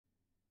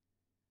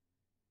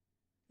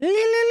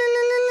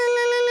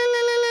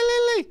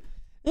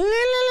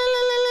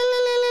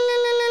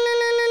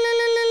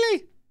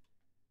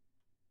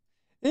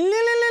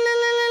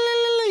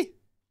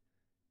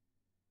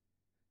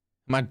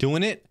Am I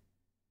doing it?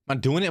 Am I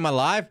doing it? Am I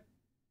live?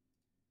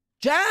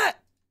 Chat!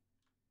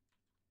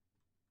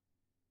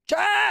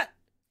 Chat!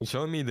 You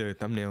showing me the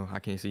thumbnail. I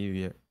can't see you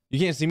yet. You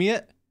can't see me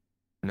yet?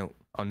 No.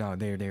 Oh, no.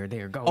 There.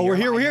 Go. Oh, we're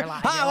here. Live, We're here.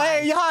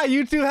 Hi,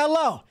 YouTube.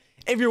 Hello.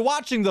 If you're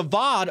watching the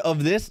VOD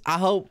of this, I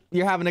hope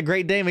you're having a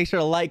great day. Make sure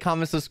to like,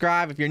 comment,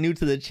 subscribe. If you're new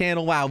to the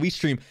channel, wow, we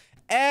stream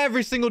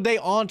every single day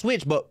on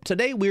Twitch, but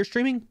today we're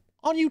streaming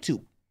on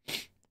YouTube.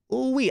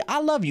 Ooh, I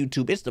love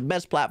YouTube. It's the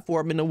best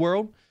platform in the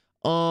world.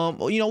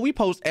 You know, we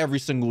post every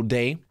single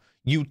day.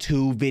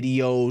 YouTube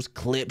videos,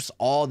 clips,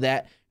 all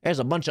that. There's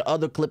a bunch of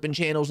other clipping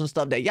channels and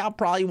stuff that y'all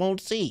probably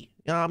won't see.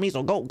 You know what I mean?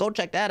 So go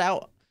check that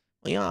out.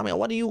 You know what I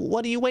mean?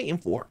 What are you waiting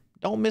for?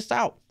 Don't miss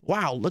out.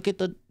 Wow, look at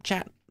the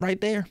chat right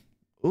there.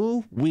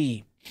 Ooh,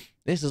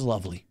 this is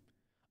lovely.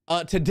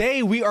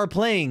 Today we are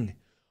playing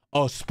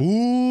a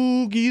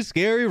spooky,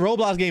 scary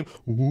Roblox game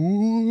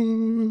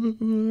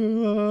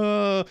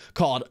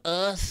called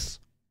Us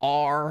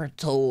Are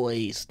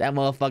Toys. That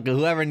motherfucker,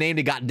 whoever named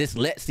it, got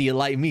dyslexia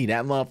like me.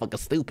 That motherfucker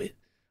stupid.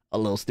 A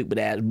little stupid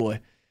ass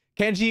boy.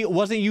 Kenji,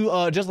 wasn't you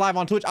just live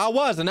on Twitch? I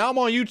was, and now I'm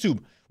on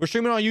YouTube. We're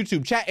streaming on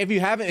YouTube. Chat, if you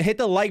haven't, hit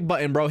the like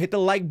button, bro. Hit the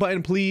like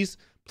button, please.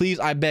 Please,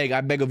 I beg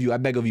of you.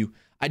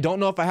 I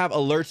don't know if I have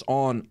alerts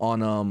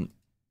on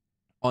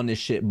this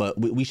shit, but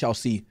we shall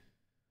see.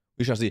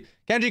 We shall see.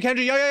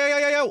 Kenji,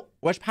 yo.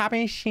 What's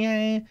poppin',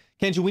 shit?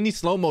 Kenji, we need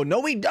slow mode. No,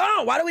 we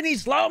don't. Why do we need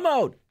slow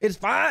mode? It's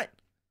fine.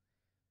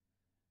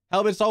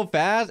 Help it so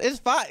fast. It's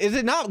fine. Is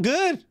it not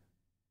good?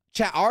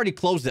 Chat, I already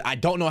closed it. I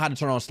don't know how to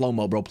turn on slow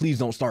mode, bro. Please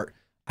don't start.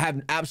 I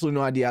have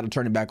absolutely no idea how to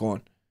turn it back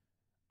on.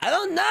 I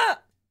don't know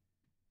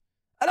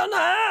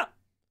how.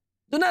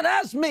 Do not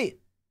ask me.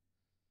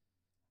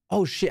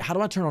 Oh shit, how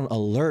do I turn on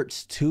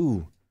alerts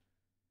too?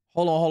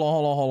 Hold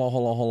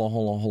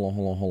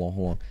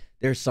on.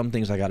 There's some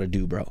things I gotta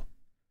do, bro.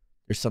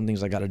 There's some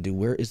things I gotta do.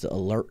 Where is the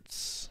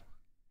alerts?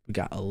 We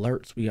got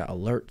alerts.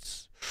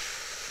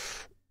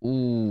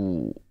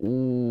 Ooh,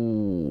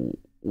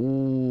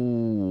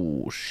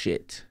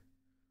 shit.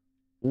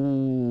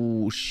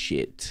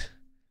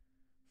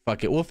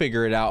 Fuck it, we'll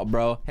figure it out,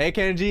 bro. Hey,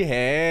 Kenji.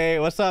 Hey,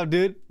 what's up,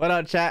 dude? What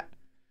up, chat?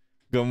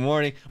 Good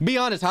morning. Be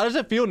honest, how does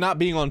it feel not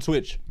being on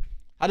Twitch?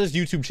 How does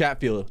YouTube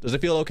chat feel? Does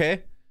it feel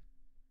okay?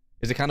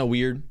 Is it kind of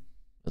weird?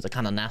 Is it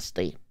kind of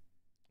nasty?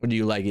 Or do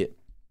you like it?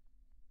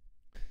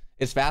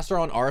 It's faster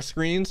on our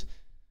screens.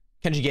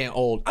 Kenji getting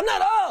old. I'm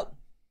not old.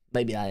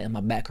 Maybe I am.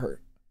 My back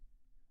hurt.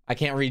 I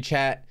can't read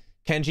chat.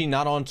 Kenji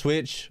not on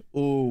Twitch.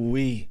 Ooh,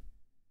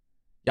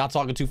 y'all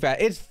talking too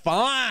fast. It's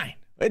fine.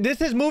 This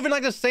is moving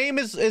like the same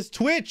as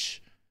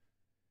Twitch.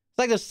 It's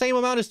like the same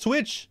amount as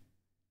Twitch.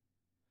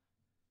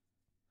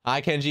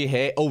 Hi, Kenji.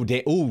 Hey. Oh,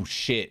 damn. Oh,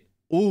 shit.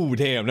 Oh,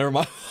 damn. Never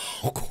mind.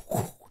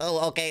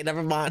 Oh, okay.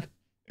 Never mind.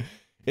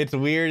 It's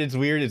weird.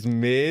 It's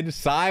mid.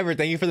 Cyber,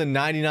 thank you for the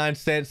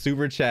 99-cent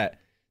super chat.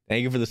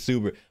 Thank you for the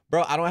super.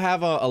 Bro, I don't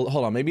have a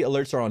hold on. Maybe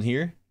alerts are on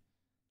here.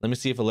 Let me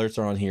see if alerts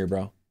are on here,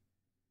 bro.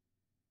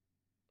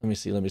 Let me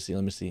see.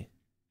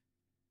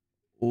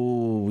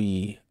 Ooh,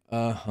 we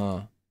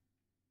have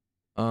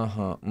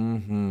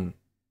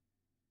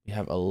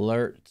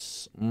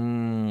alerts.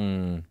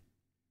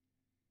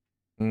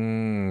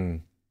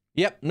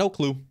 Yep, no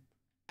clue.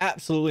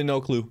 Absolutely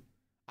no clue.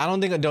 I don't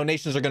think the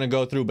donations are gonna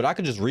go through, but I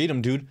could just read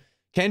them, dude.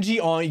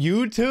 Kenji on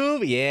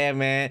YouTube. Yeah,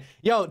 man.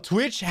 Yo,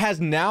 Twitch has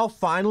now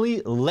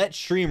finally let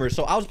streamers.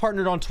 So I was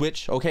partnered on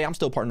Twitch. Okay, I'm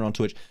still partnered on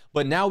Twitch,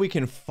 but now we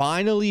can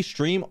finally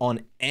stream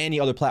on any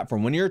other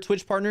platform. When you're a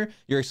Twitch partner,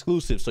 you're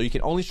exclusive. So you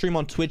can only stream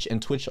on Twitch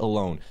and Twitch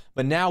alone.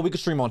 But now we can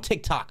stream on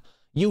TikTok,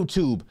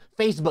 YouTube,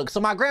 Facebook.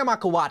 So my grandma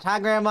could watch. Hi,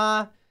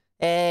 grandma.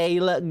 Hey,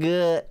 you look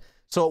good.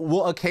 So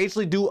we'll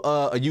occasionally do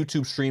a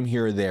YouTube stream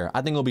here or there.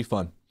 I think it'll be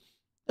fun.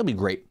 It'll be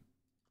great.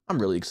 I'm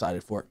really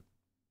excited for it.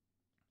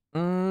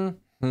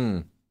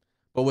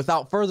 But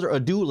without further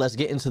ado, let's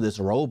get into this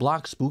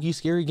Roblox spooky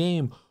scary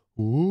game.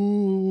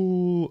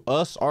 Ooh,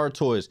 Us Are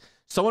Toys.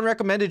 Someone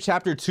recommended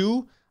chapter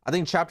 2. I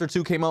think chapter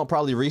 2 came out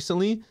probably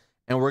recently,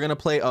 and we're gonna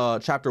play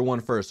chapter 1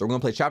 first. So we're gonna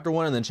play chapter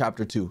 1 and then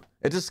chapter 2.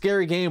 It's a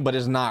scary game, but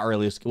it's not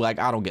really like,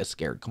 I don't get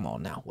scared. Come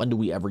on now. When do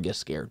we ever get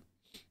scared?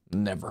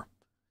 Never.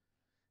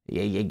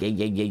 Yeah.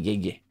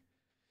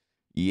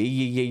 Yo,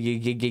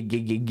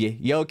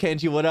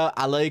 Kenji, what up?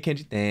 I love you,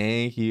 Kenji.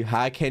 Thank you.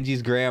 Hi,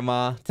 Kenji's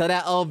grandma. Tell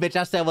that old bitch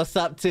I said what's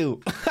up too.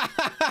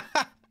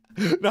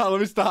 No, let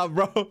me stop,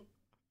 bro.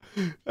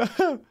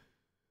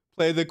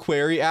 Play the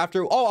query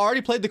after. Oh, I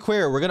already played the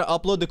query. We're gonna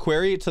upload the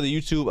query to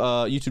the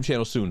YouTube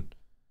channel soon.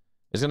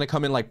 It's gonna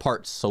come in like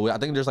parts. So I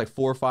think there's like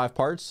 4 or 5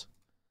 parts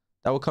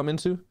that will come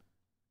into.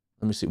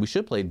 Let me see. We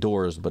should play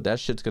doors, but that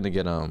shit's gonna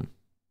get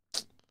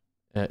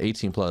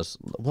 18 plus.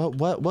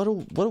 What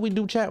do we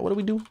do, chat? What do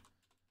we do?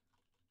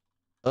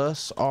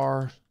 Us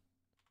Are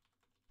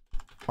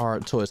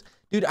Toys.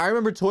 Dude, I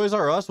remember Toys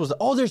R Us was,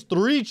 oh, there's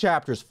 3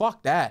 chapters.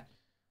 Fuck that.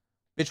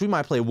 Bitch, we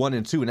might play 1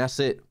 and 2 and that's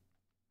it.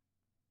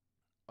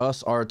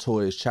 Us Are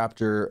Toys,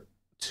 chapter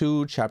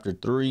 2, chapter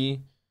 3.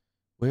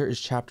 Where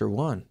is chapter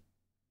 1?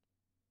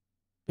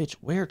 Bitch,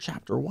 where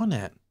chapter 1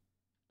 at?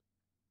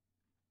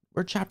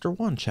 Where chapter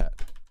 1, chat?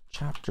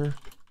 Chapter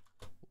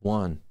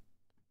 1.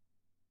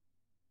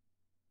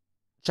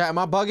 Chat, am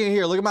I bugging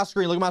here? Look at my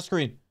screen. Look at my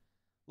screen.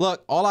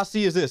 Look, all I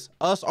see is this.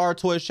 Us Are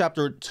Toys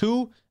chapter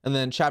 2 and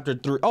then chapter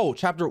 3. Oh,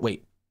 chapter,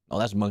 wait. Oh,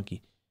 that's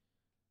Monkey.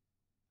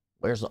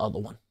 Where's the other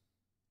one?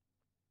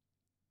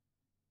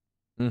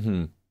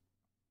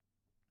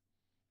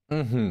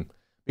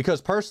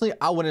 Because personally,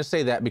 I wouldn't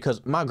say that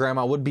because my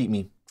grandma would beat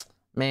me.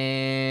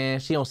 Man,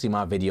 she don't see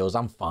my videos.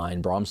 I'm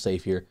fine, bro. I'm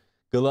safe here.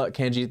 Good luck,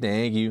 Kenji.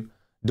 Thank you.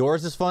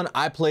 Doors is fun.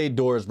 I played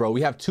Doors, bro.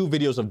 We have 2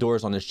 videos of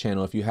Doors on this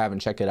channel. If you haven't,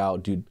 check it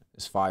out, dude.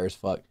 It's fire as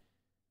fuck.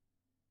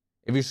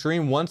 If you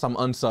stream once, I'm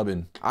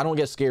unsubbing. I don't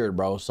get scared,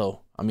 bro.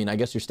 So, I mean, I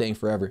guess you're staying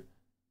forever.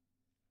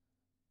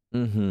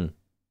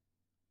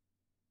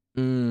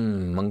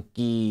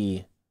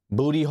 Monkey.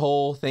 Booty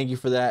hole. Thank you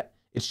for that.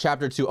 It's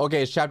chapter 2.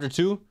 Okay, it's chapter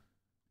 2.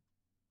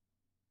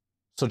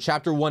 So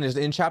chapter 1 is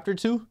in chapter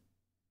 2?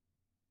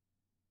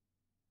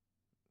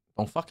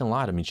 Don't fucking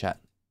lie to me, chat.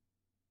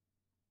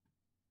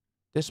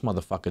 This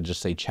motherfucker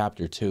just say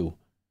chapter 2.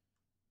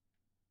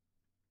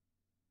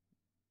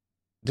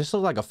 This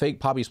looks like a fake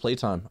Poppy's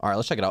Playtime. All right,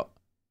 let's check it out.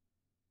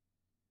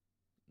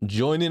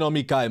 Join in on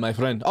me, Kai, my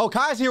friend. Oh,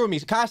 Kai's here with me.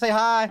 Kai, say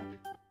hi.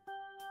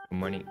 Good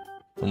morning.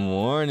 Good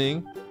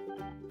morning.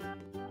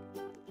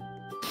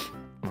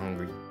 I'm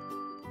hungry.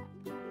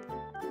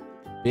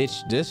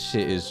 Bitch, this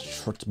shit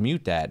is...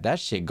 Mute that. That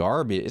shit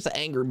garbage. It's an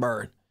Angry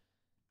Bird.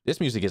 This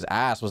music is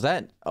ass. Was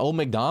that old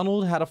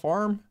McDonald had a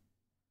farm?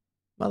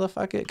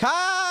 Motherfucker.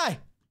 Kai!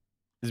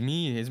 It's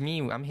me. It's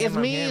me. I'm him. It's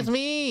me. It's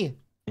me.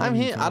 I'm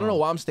him. I don't know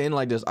why I'm standing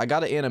like this. I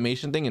got an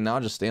animation thing and now I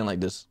just stand like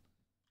this.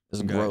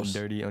 It's gross.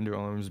 Dirty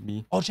underarms,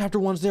 B. Oh, chapter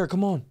 1's there.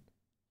 Come on.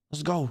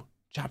 Let's go.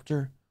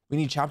 We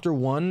need chapter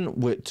 1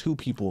 with 2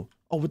 people.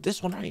 Oh, with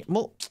this one right.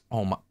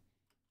 Oh my.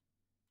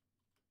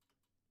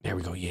 There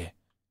we go. Yeah.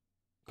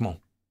 Come on.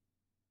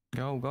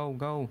 Go, go,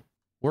 go.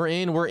 We're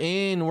in. We're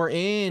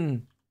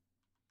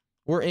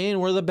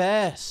the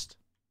best.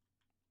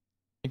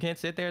 You can't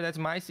sit there. That's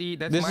my seat.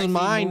 This is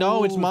mine.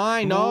 No, it's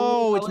mine.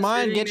 No, it's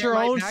mine. Get your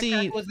own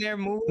seat.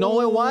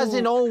 No, it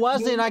wasn't. No, it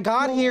wasn't. I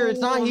got here. It's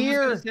not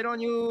here. Sit on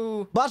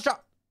you. Bus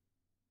drop.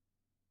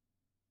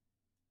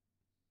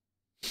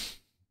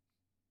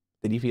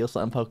 Did you feel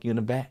something poke you in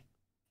the back?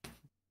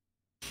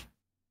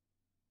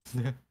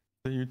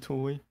 Your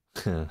toy.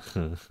 It's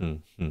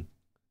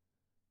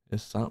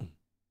something.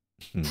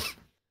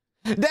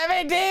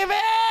 Demi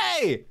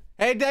Demi!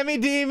 Hey, Demi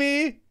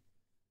Demi!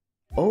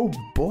 Oh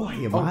boy,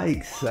 am I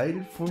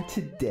excited for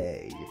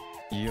today.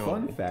 Yo.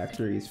 Fun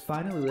Factories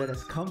finally let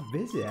us come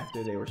visit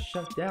after they were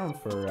shut down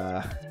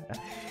for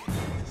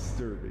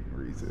disturbing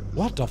reasons.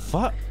 What the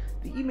fuck?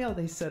 The email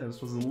they sent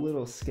us was a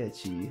little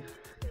sketchy.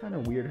 Kind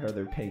of weird how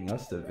they're paying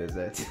us to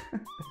visit.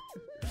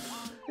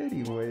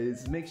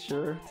 Anyways, make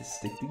sure to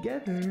stick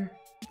together.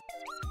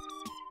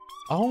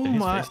 Oh Did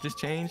my! his face just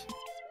changed?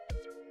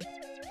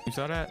 You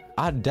saw that?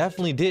 I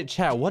definitely did,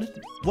 chat. What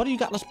do you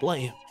got? Let's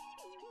play.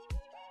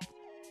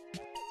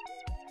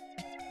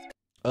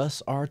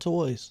 Us Are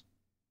Toys.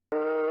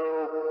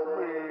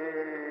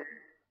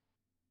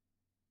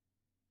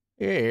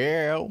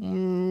 Help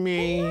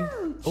me.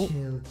 Hello,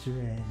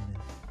 children.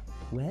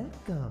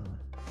 Welcome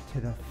to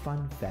the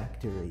Fun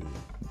Factory.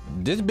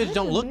 This bitch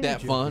don't look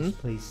that fun. This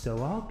place, so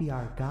I'll be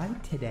our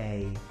guide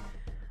today.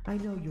 I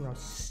know you're all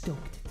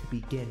stoked to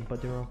begin,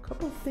 but there are a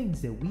couple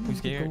things that we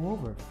need to go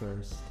over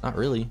first. Not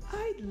really.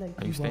 I'd like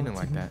you standing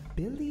like that?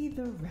 Billy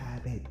the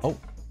Rabbit. Oh.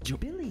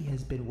 Billy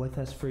has been with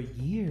us for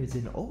years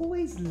and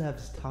always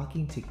loves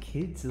talking to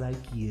kids like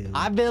you.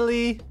 Hi,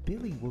 Billy.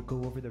 Billy will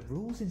go over the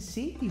rules and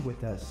safety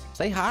with us.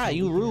 Say hi, so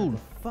you rude.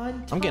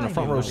 I'm getting a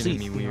front row seat.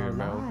 Me weird,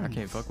 bro. I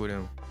can't fuck with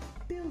him.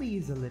 Billy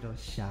is a little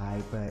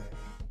shy, but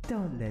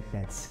don't let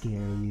that scare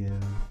you.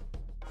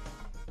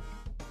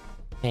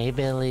 Hey,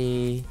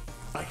 Billy.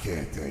 I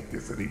can't take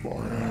this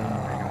anymore.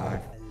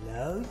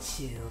 Hello,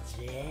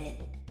 children.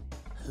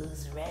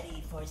 Who's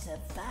ready for some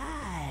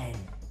fun?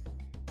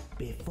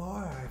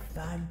 Before our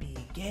fun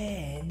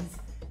begins,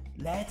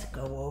 let's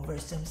go over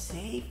some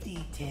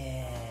safety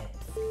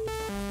tips.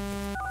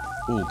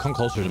 Ooh, come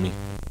closer to me.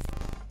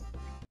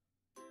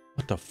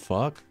 What the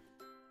fuck?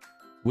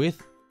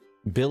 With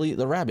Billy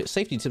the Rabbit.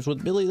 Safety tips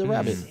with Billy the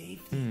Rabbit.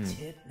 Safety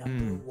tip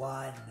number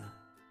 1.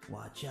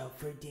 Watch out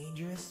for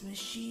dangerous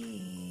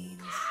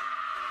machines.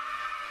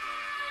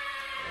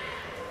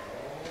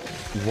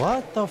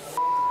 What the f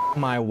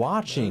am I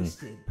watching?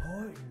 Most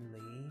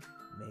importantly,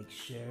 make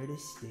sure to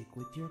stick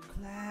with your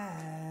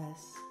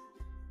class.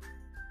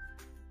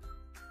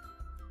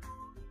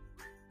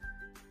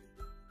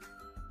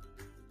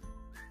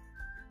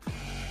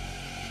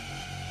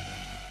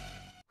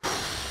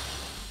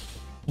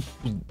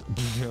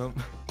 Jump.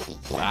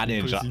 I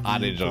didn't jump. I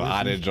didn't jump.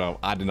 I didn't jump.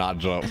 I did not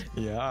jump.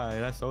 Yeah,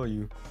 alright, I saw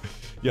you.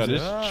 Yo,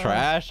 this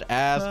trash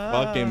ass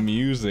fucking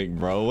music,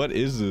 bro. What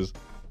is this?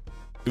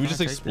 Do we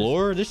just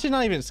explore? This shit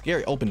not even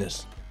scary. Open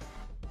this.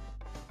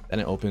 That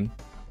didn't open.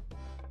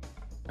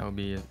 That would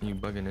be it. You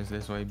bugging us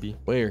this way, B.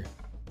 Where?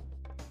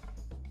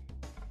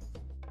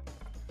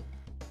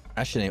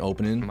 That shit ain't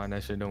opening. Mind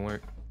that shit don't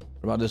work.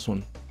 What about this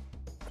one?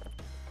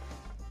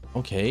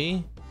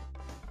 Okay.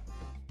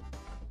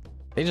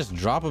 They just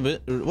drop a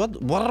bit.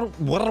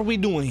 What are we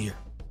doing here?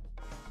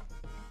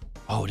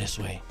 Oh, this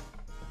way.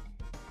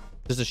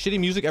 Does the shitty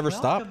music ever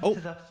stop? Welcome Oh,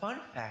 to the Fun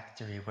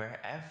Factory, where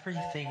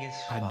everything is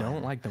I fun.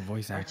 don't like the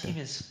voice Our acting.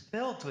 team is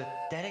filled with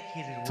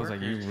dedicated Sounds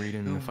like you workers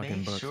reading who the fucking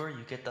make books. sure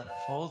you get the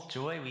full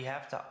joy we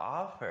have to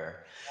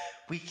offer.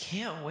 We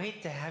can't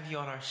wait to have you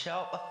on our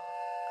show.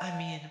 I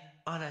mean,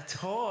 on a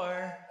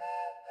tour.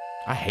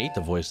 I hate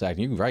the voice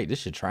acting. You're right. This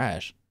shit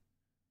trash.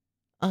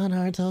 On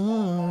our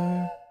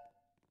tour.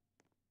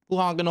 Who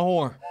honking the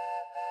horn?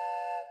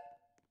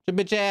 Your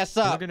bitch ass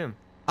up. Look at him.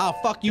 I'll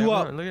fuck you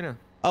up. Look at him.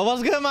 Oh,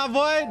 what's good, my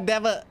boy?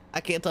 Never. I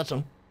can't touch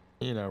him.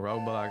 You know,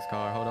 Roblox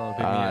car. Hold on,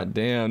 pick me Ah, up.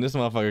 damn. This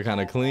motherfucker kind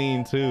of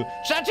clean, too.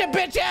 Shut your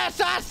bitch ass.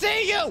 I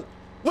see you.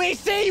 We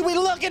see you. We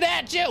looking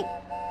at you.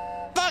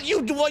 Fuck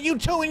you. What you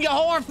tooting your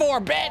horn for,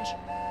 bitch?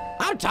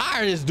 I'm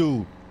tired of this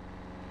dude.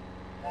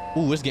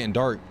 Ooh, it's getting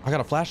dark. I got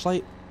a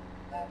flashlight.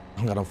 I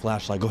don't got no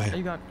flashlight. Go Hey, ahead.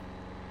 you got.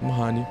 I'm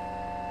behind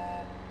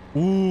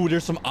you. Ooh,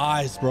 there's some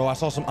eyes, bro. I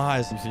saw some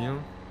eyes. You see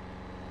him?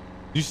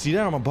 You see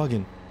that? Or am I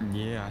bugging?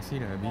 Yeah, I see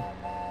that, B.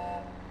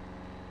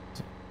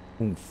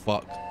 Ooh,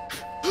 fuck.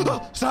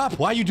 Stop.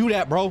 Why you do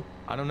that, bro?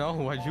 I don't know.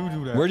 Why'd you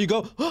do that? Where'd you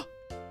go?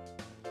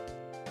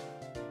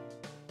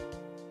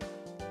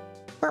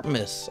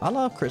 Christmas. I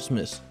love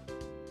Christmas.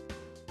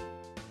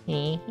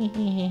 And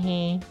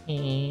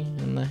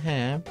the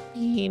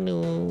Happy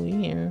New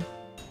Year.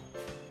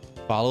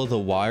 Follow the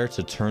wire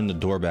to turn the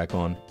door back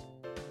on.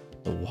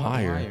 The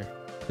wire.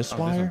 This Oh,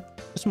 wire?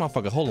 This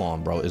motherfucker. Hold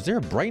on, bro. Is there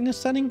a brightness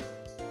setting?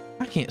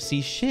 I can't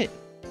see shit.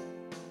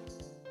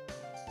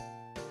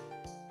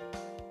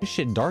 This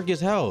shit dark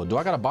as hell. Do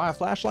I gotta buy a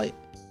flashlight?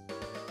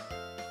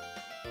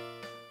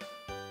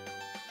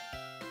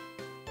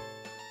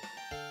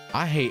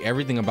 I hate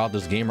everything about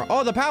this game.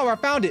 Oh, the power. I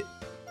found it.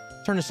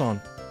 Turn this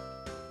on.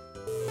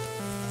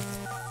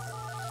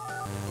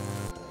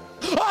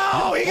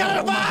 Oh, he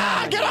got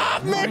a get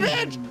off me,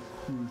 bitch!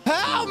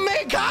 Help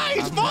me, Kai!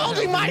 He's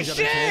folding my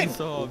shit!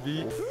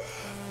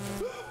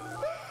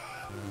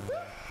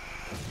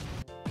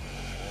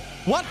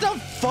 What the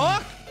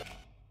fuck?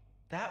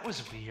 That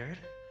was weird.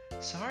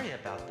 Sorry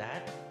about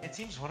that. It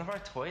seems one of our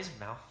toys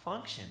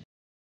malfunctioned.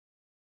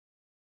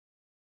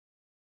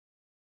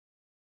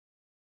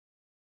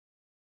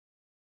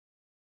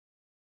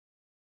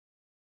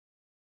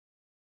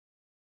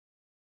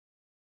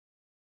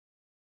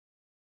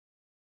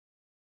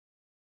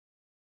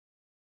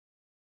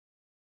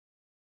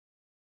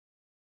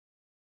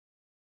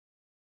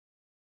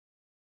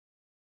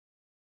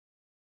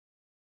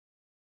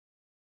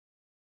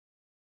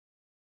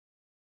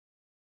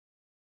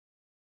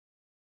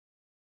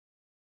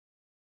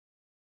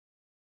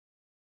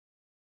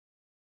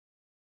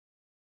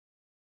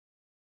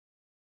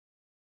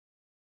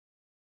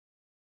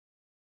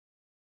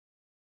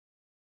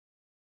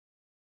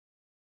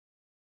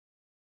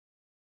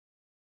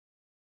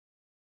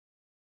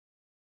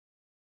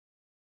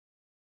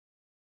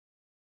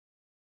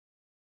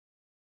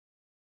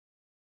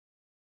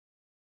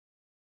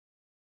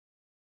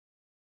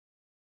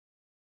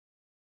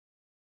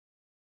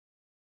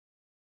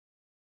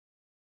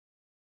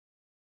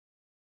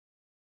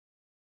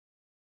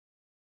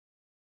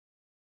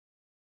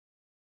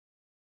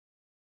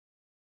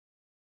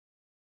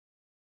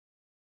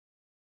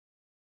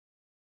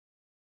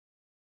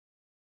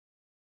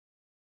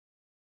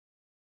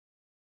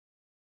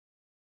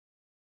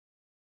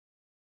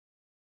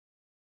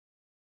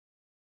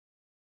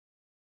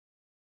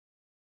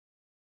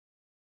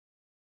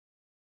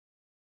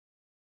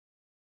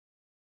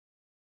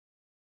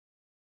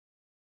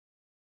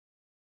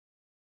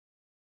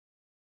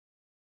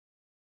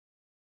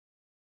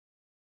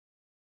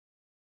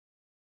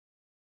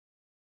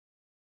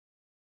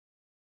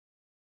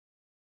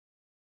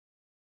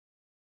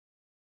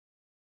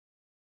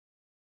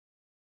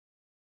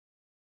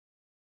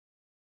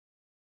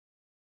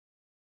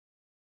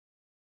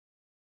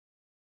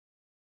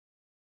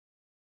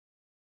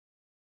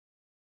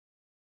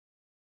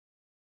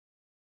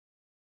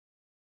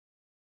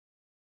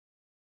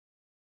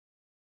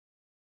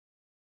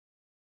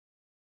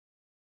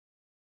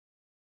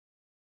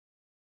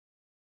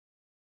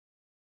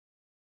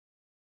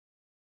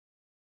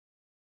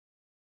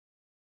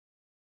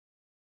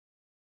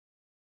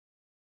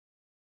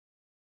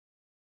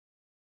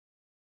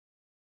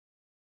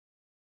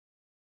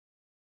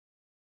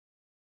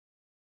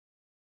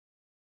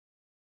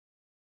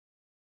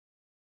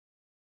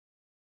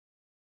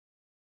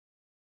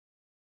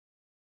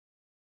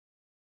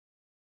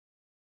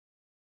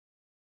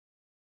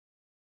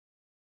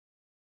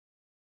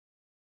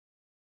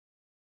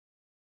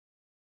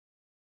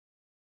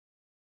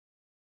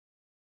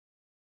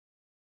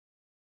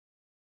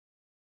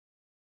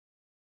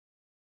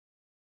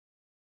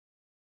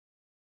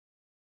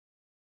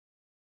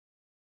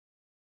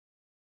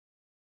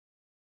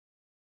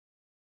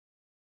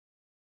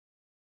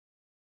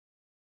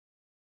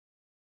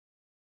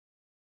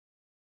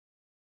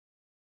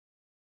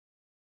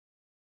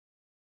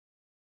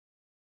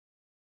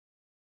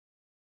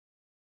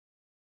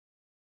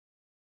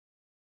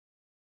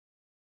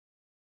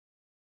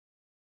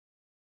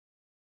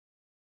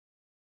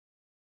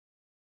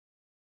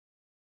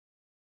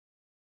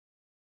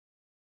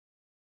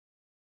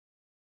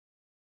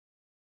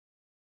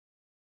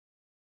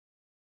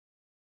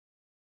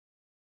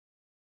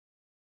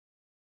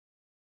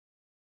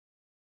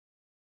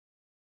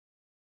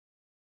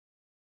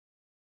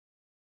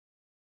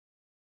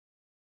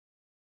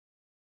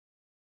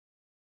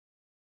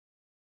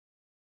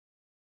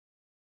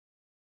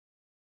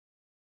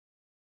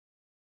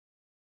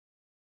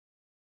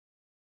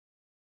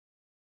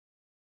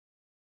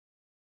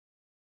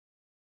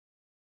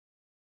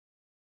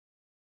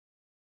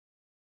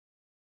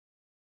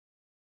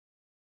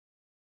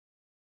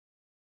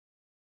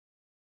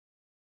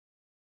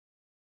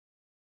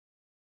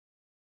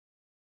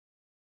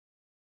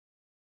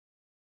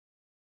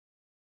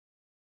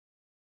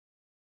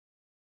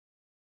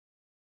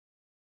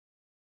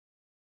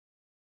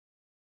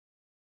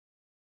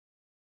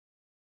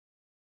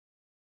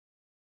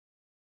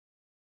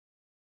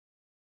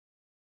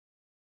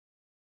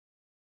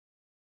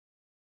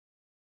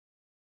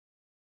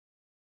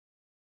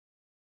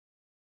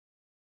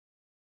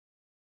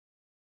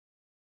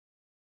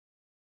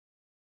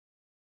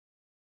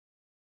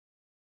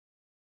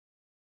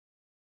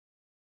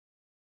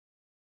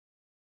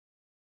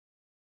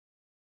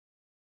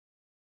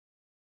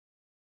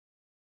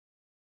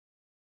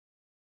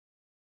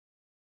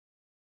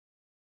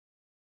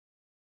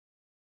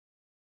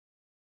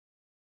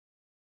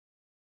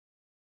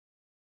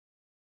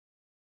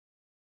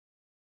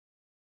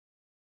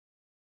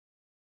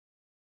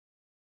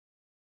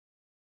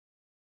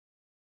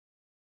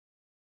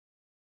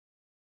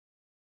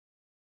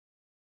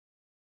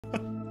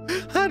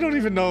 I don't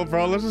even know,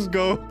 bro. Let's just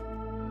go.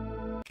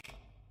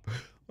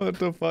 What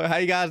the fuck? How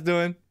you guys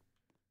doing?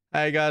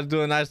 How you guys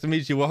doing? Nice to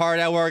meet you. We're hard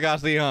at work, I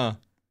see, huh?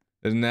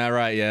 Isn't that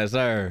right? Yes,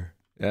 sir.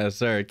 Yes,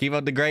 sir. Keep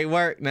up the great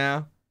work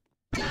now.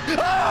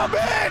 Oh,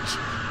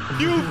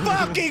 bitch! You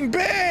fucking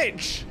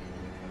bitch!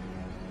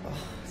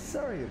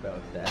 Sorry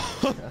about that.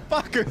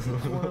 Fucker.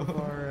 One of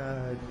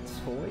our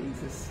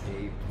toys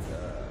escaped.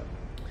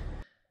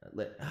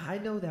 I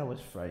know that was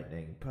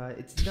frightening, but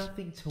it's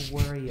nothing to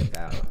worry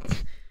about.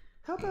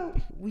 How about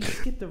we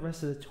skip the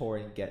rest of the tour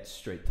and get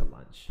straight to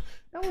lunch?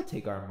 That will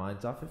take our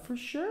minds off it for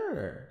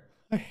sure.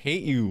 I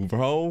hate you,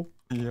 bro.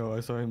 Yo, I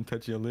saw him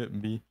touch your lip,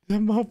 B.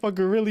 That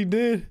motherfucker really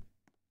did.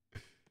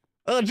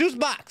 Juice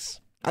box.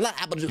 I love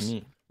apple juice.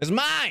 Me. It's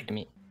mine.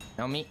 Me.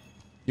 Help me.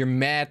 You're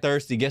mad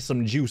thirsty. Get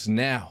some juice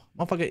now.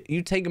 Motherfucker,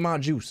 you taking my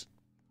juice.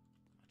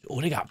 Oh,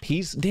 they got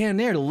peace. Damn,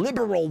 they're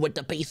liberal with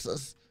the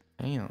pieces.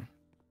 Damn.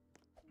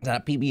 Is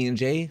that a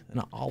PB&J and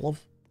an olive?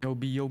 Yo,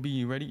 B,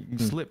 you ready?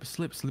 Slip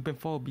and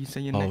fall, B.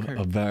 Say your neck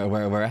hurt.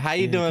 Where? How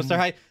you doing, sir?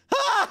 Hi.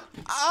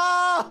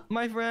 Ah!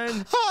 My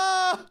friend.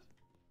 Ah!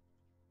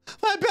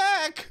 My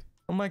back!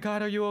 Oh my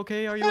God, are you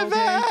okay? Are you My okay?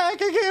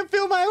 back! I can't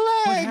feel my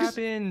What legs!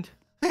 happened?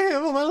 I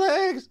can't feel my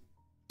legs!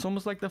 It's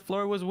almost like the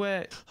floor was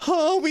wet.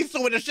 Oh, we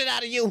suing the shit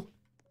out of you!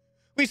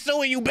 We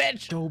suing you,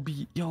 bitch!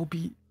 Yo,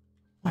 B.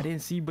 I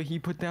didn't see, but he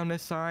put down the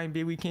sign,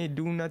 B. We can't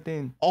do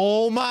nothing.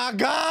 Oh my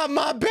God,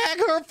 my back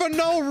hurt for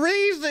no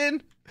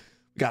reason!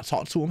 We gotta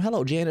talk to him.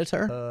 Hello,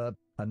 janitor.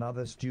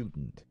 Another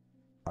student.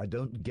 I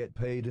don't get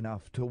paid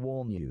enough to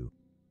warn you.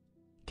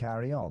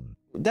 Carry on.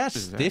 That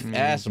stiff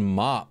ass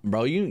mop,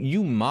 bro.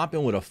 You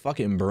mopping with a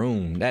fucking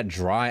broom. That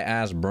dry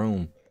ass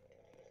broom.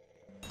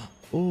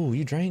 Ooh,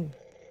 you drank?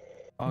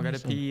 Oh, I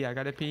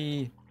gotta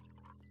pee.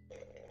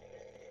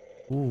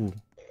 Ooh.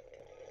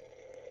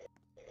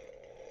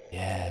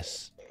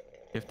 Yes.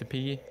 You have to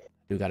pee?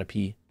 You gotta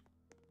pee.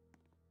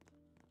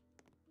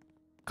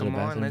 Come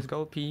on, let's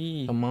go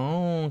pee. Come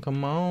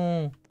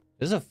on.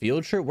 This is a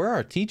field trip? Where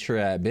our teacher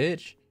at,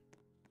 bitch?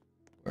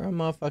 Where am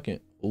I fucking...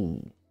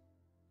 Ooh.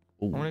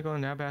 I wanna go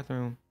in that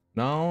bathroom.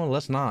 No,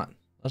 let's not.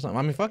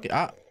 I mean, fuck it.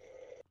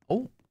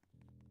 Oh.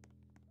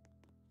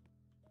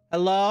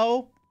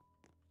 Hello?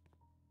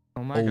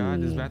 Oh my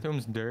God, this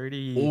bathroom's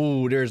dirty.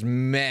 Oh, there's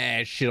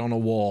mad shit on the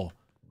wall.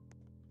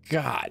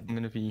 God. I'm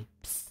gonna pee.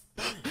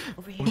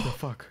 Over here. What the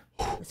fuck?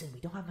 Listen,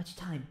 we don't have much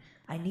time.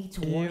 I need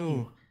to warn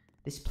you.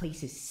 This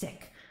place is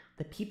sick.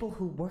 The people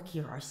who work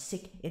here are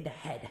sick in the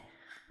head.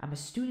 I'm a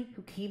student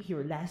who came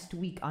here last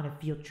week on a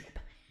field trip.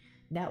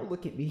 Now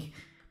look at me.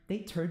 They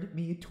turned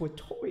me into a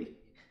toy.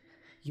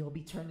 You'll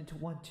be turned into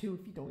one too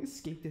if you don't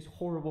escape this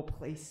horrible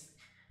place.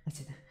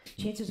 Listen,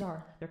 chances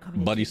are they're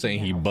coming. Buddy saying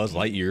he Buzz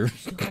Lightyear. You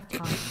still have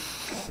time,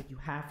 but you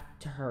have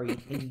to hurry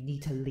and you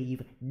need to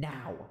leave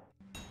now.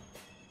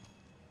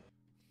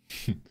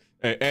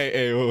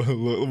 Hey,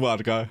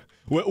 watch, guy.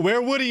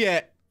 Where Woody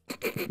at?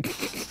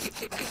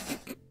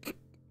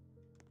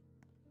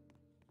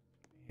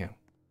 Yeah.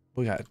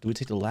 Do we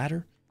take the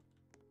ladder?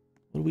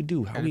 What do we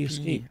do? How do we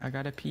escape? I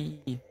gotta pee.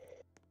 I'm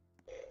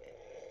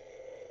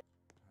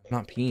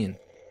not peeing.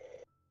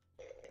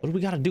 What do we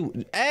gotta do?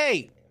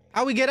 Hey!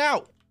 How we get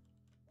out?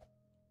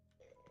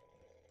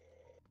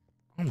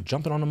 I'm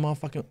jumping on the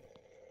motherfucking...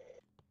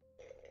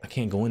 I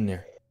can't go in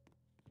there.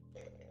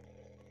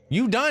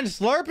 You done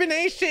slurping?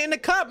 Ain't shit in the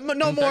cup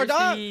no more,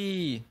 dog.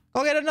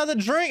 Go get another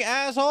drink,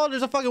 asshole.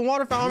 There's a fucking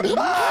water fountain.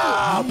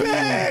 Oh,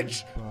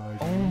 bitch!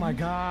 Oh my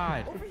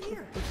God. Over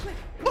here, quick.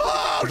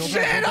 Oh,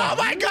 shit! Oh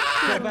my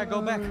God!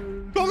 Go back.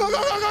 Go!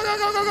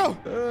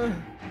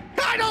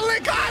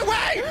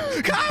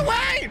 Can't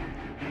wait!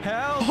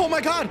 Help! Oh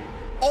my God!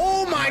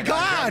 Oh my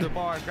God! Grab the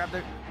bar.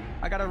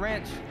 I got a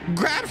wrench.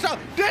 Grab some!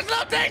 There's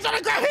little things on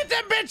the ground! Hit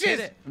them bitches! Hit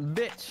it,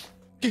 bitch!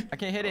 I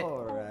can't hit it.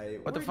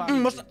 Alright, What the fuck?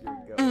 You're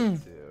going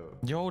to?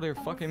 Yo, they're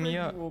fucking me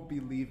up. You won't be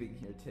leaving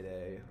here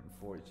today,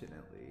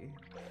 unfortunately.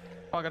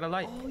 Oh, I got a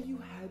light. All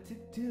you had to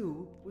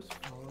do was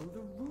follow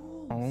the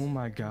rules. Oh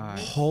my God.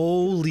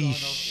 Holy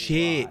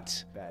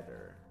shit!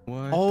 Better.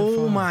 What?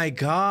 Oh my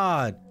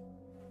God!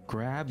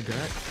 Grab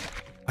gut.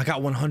 I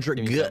got 100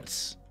 Give me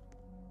guts.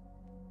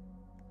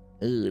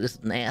 Ooh, this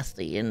is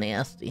nasty and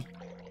nasty.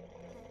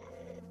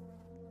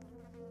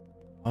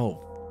 Oh,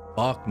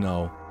 fuck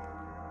no.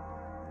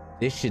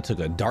 This shit took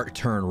a dark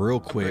turn real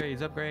quick.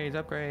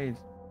 Upgrades.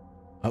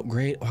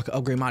 Upgrade? Oh, I can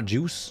upgrade my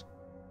juice?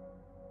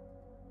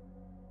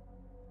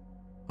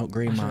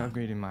 Upgrade I should my...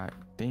 upgraded my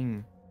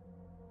thing.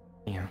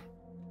 Yeah.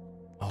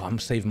 Oh, I'm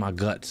saving my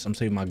guts.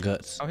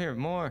 Oh, here,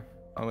 more.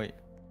 Oh, wait.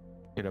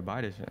 You gotta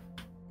buy this shit.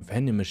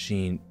 Vending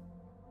machine.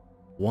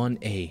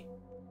 1A.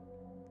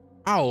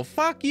 Oh,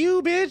 fuck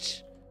you,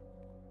 bitch.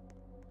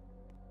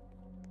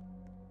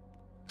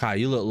 Kai,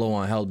 you look low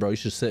on health, bro. You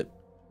should sit.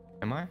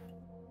 Am I?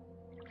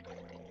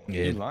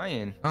 Yeah. You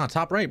lying.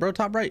 Top right, bro.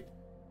 Top right.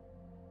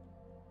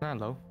 Not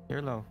low.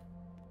 You're low.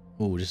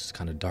 Oh, this is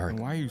kind of dark.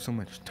 Why are you so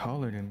much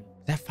taller than me?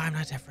 Is that Five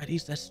Nights at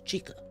Freddy's? That's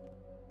Chica.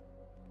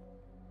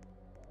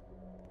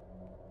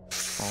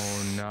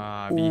 Oh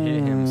nah, B,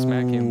 hit him,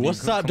 smack him. B.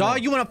 What's up, dog?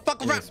 On. You wanna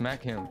fuck Yeah, around?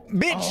 smack him.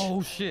 Bitch!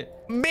 Oh shit.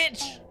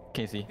 Bitch!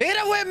 Can't see. Hit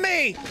it with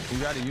me! You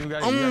got it, you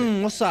got it, you got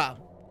it. What's up?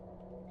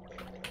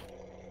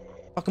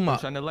 Fuck him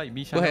up. Shine the light,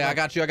 B, Go shine the ahead, light.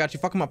 I got you.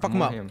 Fuck him up, fuck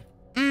him up.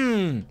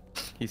 Him.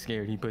 He's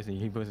scared, he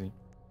pussy.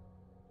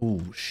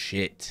 Ooh,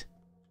 shit.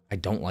 I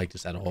don't like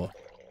this at all.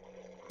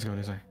 Let's go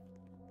this way.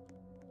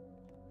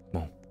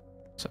 Come on.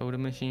 Soda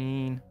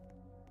machine.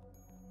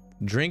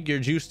 Drink your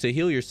juice to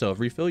heal yourself.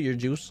 Refill your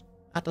juice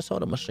at the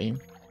soda machine.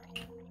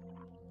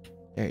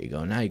 There you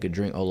go. Now you could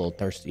drink, oh, little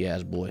thirsty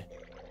ass boy.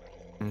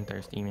 I'm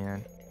thirsty,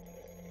 man.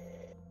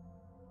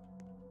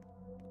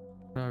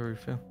 What do I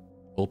refill?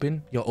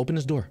 Open? Yo, open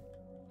this door.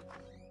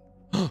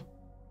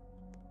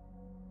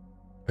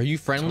 Are you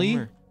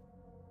friendly?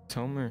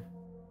 Tomer.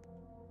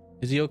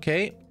 Is he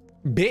okay?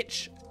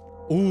 Bitch.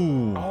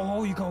 Ooh.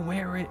 Oh, you gonna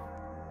wear it?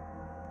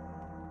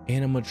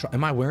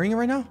 Am I wearing it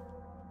right now?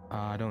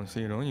 I don't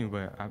see it on you,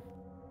 but I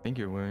think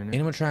you're wearing it.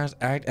 Animatronics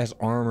act as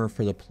armor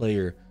for the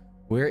player.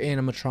 Wear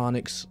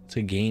animatronics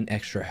to gain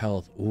extra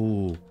health.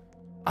 Ooh.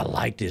 I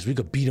like this. We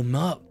could beat him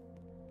up.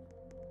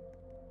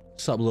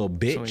 What's up, little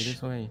bitch?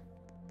 This way.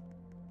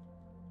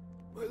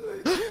 My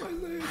legs.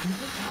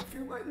 I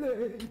feel my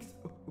legs.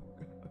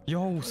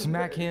 Yo,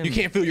 smack him. You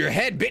can't feel your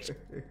head, bitch.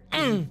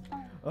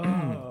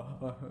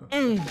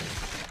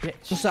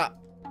 Bitch. What's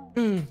up?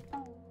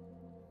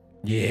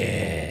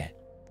 Yeah.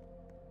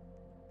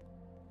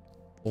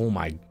 Oh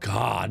my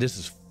god, this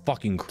is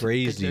fucking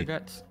crazy. Your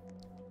guts.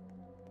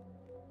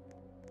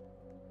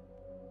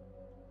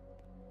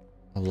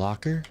 A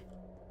locker?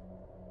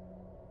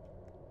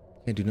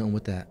 Can't do nothing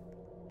with that.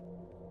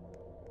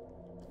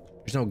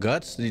 There's no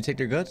guts? Did you take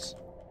their guts?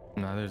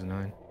 No, there's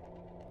none.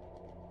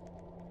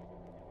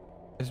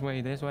 This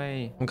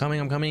way. I'm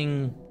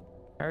coming.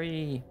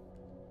 Hurry.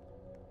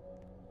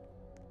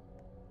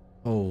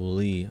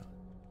 Holy.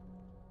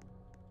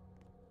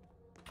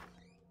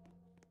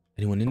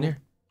 Anyone in there?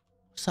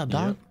 What's up,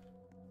 dog? Yep.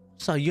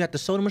 What's up? You at the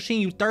soda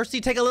machine? You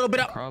thirsty? Take a little bit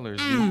up. Crawlers,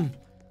 A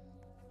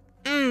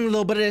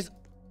little bit of this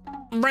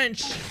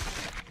wrench.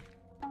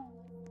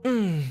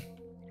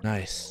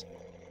 Nice.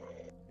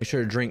 Make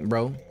sure to drink,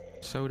 bro.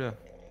 Soda.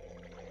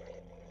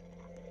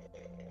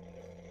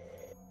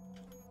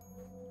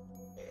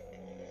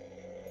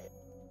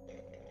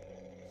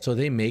 So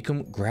they make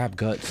them grab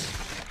guts.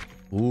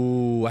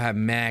 Ooh, I have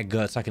mad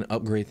guts. I can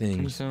upgrade Give me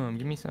things. some.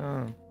 Give me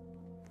some.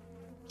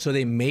 So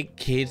they make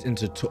kids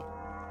into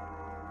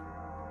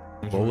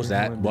what was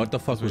that? What the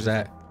fuck was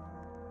that?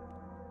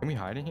 Can we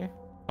hide in here?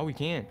 Oh, we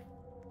can.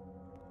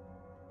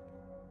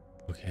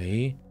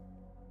 Okay.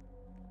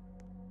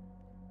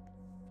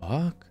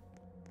 Fuck.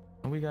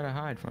 What we gotta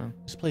hide from?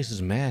 This place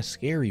is mad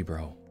scary,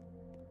 bro.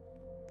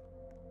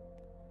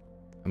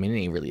 I mean, it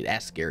ain't really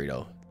that scary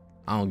though.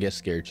 I don't get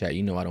scared, chat.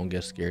 You know I don't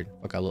get scared.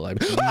 Fuck, I look like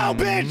oh,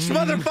 bitch,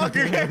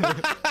 motherfucker.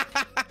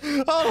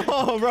 Hold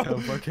on, bro. Yo,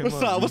 fuck him What's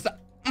up, up? What's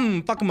up?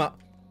 Fuck him up.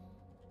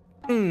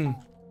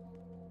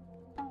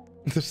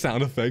 The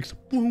sound effects.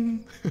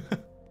 Boom.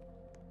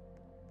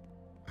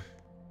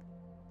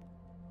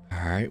 All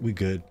right, we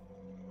good.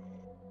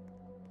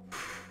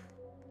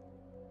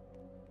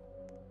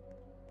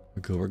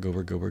 We're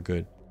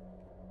good.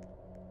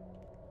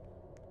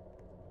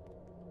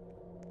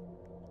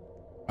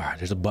 All right,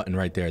 there's a button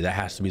right there. That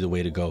has to be the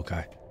way to go,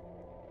 Kai.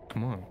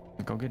 Come on,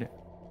 let's go get it.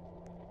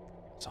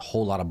 It's a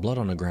whole lot of blood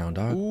on the ground,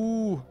 dog.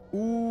 Ooh.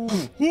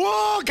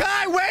 Whoa,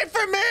 Kai, wait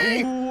for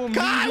me! Ooh,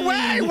 Kai,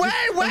 leaving.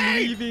 wait!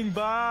 I'm leaving,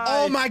 bye.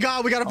 Oh my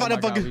god, we gotta find a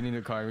God, fucking... we need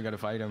a car, we gotta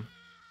fight him.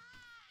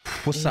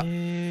 What's up?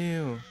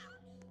 Ew.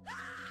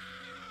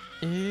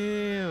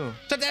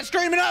 Shut that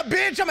screaming up,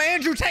 bitch! I'm gonna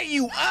Andrew Tate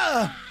you!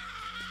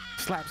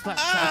 Slap.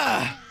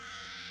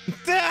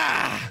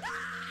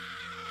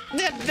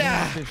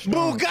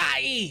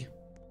 Bugatti!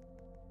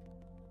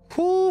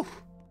 Whew.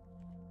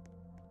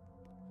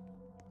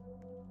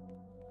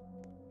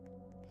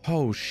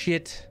 Oh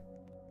shit.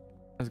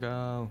 Let's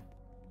go.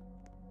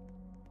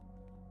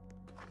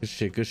 Good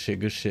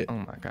shit. Oh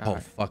my god. Oh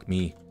fuck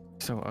me.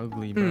 So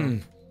ugly, bro.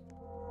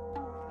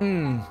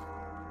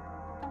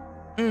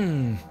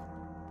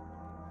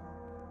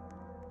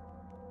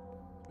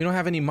 We don't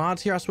have any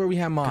mods here. I swear we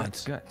have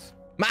mods. Guts.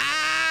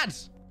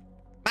 Mods!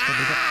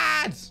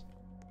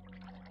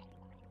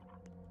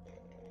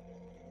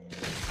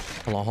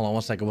 Hold on.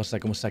 One second.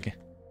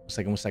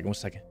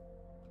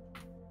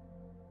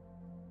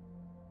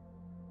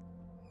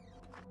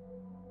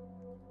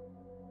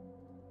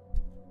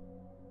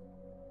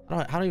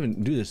 How do I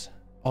even do this?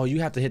 Oh,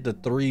 you have to hit the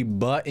 3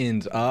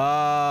 buttons.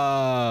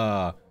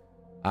 Ah,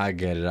 I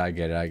get it.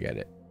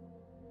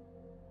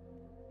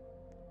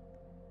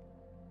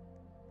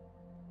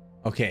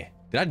 Okay,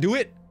 did I do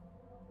it?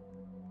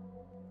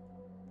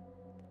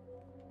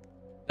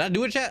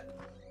 Chat?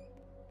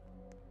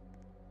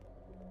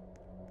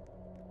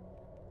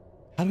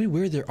 How do we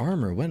wear their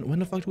armor? When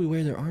the fuck do we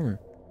wear their armor?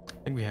 I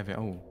think we have it.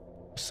 Oh.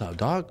 What's up,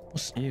 dog?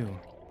 Ew.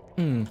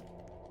 Boom.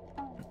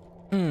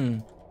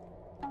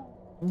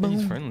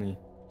 He's friendly.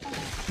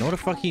 No, the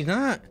fuck he's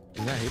not.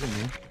 He's not hitting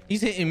me.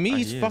 He's hitting me.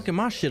 He's fucking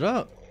my shit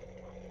up.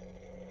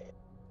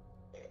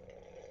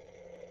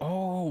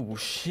 Oh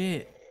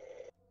shit.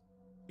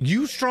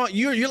 You strong.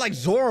 You're like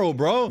Zoro,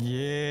 bro.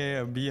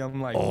 Yeah, B.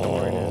 I'm like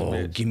throwing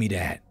this bitch. Give me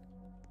that.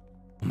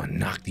 I'm gonna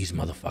knock these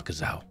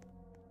motherfuckers out.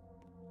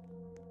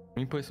 Let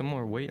me put some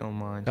more weight on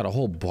mine. Got a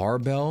whole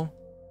barbell.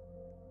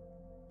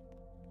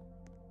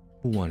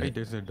 Who won Hey, it?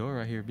 there's a door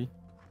right here, B.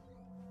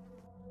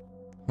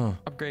 Huh.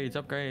 Upgrades,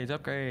 upgrades,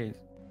 upgrades.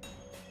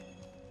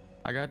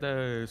 I got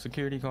the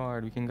security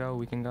card. We can go.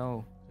 We can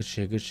go. Good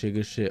shit. Good shit.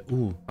 Good shit.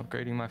 Ooh.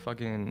 Upgrading my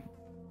fucking.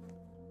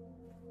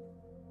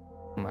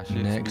 My shit.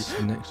 Next.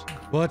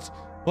 What?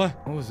 What?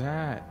 What was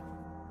that?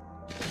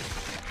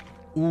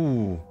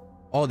 Ooh.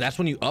 Oh, that's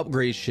when you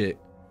upgrade shit.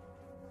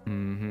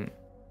 Mm-hmm.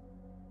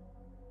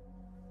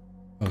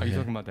 Okay. Are you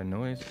talking about the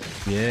noise?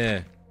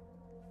 Yeah.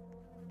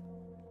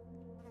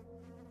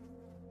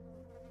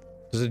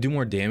 Does it do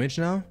more damage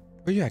now?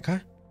 Where you at,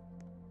 Kai?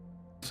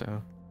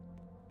 So.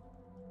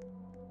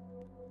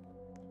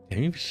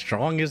 Damn, you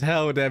strong as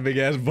hell with that big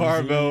ass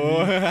barbell.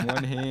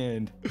 One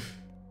hand.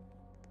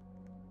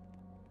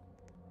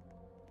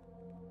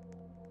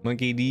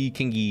 Monkey D.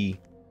 Kingy.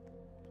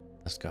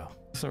 Let's go.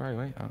 That's the right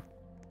way. Oh.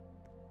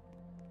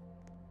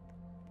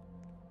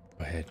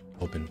 Go ahead.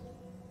 Open.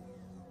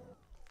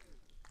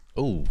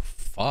 Oh,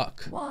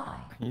 fuck. Why?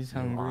 He's You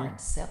hungry. aren't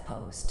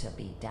supposed to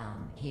be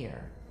down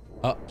here.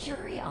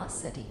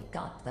 Curiosity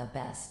got the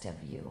best of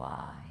you,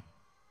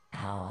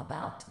 How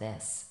about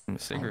this?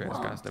 Cigarettes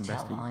I got won't the best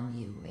tell of you. on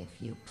you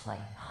if you play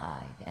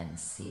hide and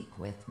seek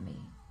with me.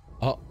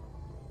 Oh.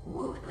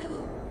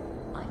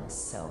 Woohoo! I'm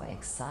so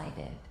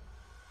excited.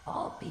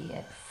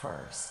 Albeit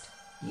first,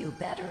 you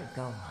better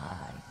go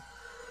hide.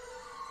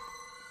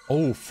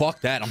 Oh, fuck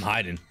that. I'm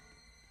hiding.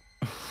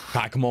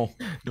 Kai, come on.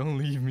 Don't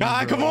leave me.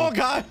 Kai, bro. come on,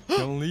 Kai.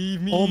 Don't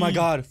leave me. Oh my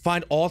god.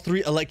 Find all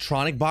 3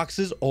 electronic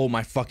boxes. Oh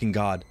my fucking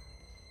god.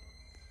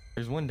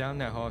 There's one down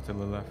that hall to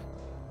the left.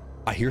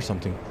 I hear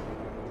something.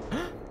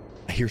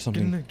 I hear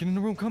something. Get in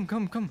the room. Come.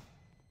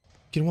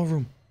 Get in what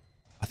room?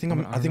 I think I'm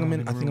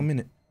in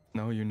it.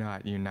 No, you're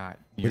not. You're not.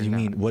 What do you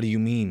mean? What do you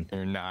mean?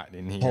 You're not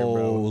in here, bro.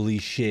 Holy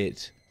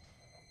shit.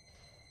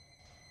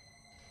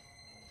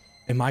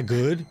 Am I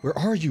good? Where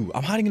are you?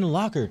 I'm hiding in the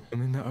locker.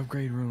 I'm in the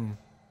upgrade room.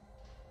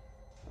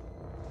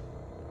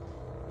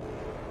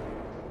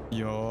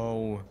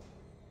 Yo.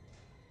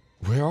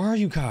 Where are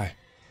you, Kai?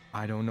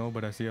 I don't know,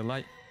 but I see a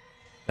light.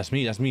 That's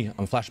me.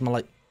 I'm flashing my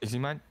light. Is he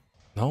mine?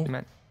 No. See,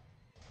 man.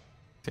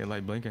 See a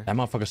light blinking. That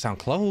motherfucker sound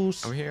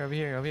close. Over here.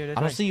 There's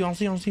I don't see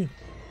you.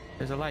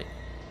 There's a light.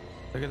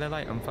 Look at that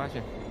light. I'm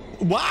flashing.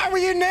 Why are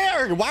we in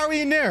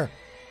there?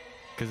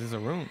 Because it's a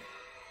room.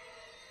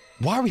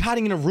 Why are we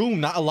hiding in a room,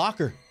 not a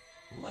locker?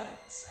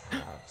 Let's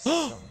have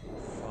some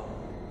fun.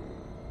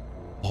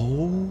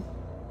 Oh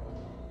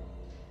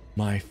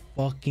my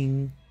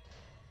fucking.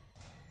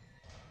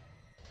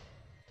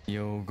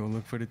 Yo, go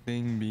look for the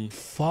thing, B.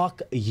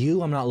 Fuck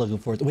you. I'm not looking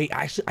for it. Wait,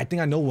 actually, I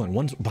think I know one.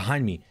 One's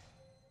behind me.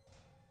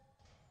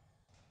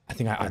 I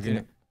think.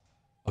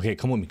 Okay,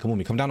 come with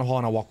me. Come down the hall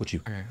and I'll walk with you.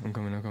 Okay, I'm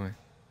coming.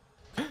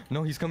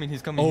 No, he's coming.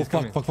 Oh, he's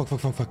fuck.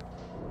 coming.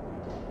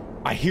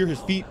 I hear his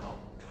feet.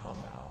 Come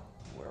out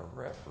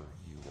wherever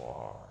you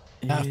are.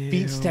 That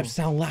feet steps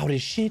sound loud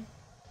as shit.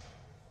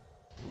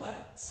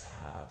 Let's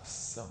have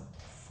some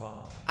fun.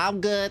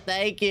 I'm good,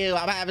 thank you.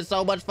 I'm having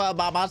so much fun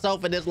by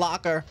myself in this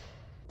locker.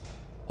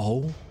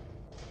 Oh.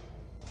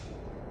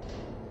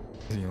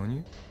 Is he on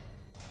you?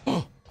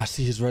 Oh, I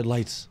see his red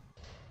lights.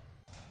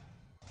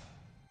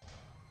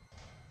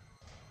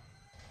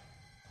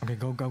 Okay,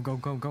 go.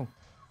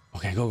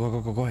 Okay,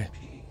 go ahead.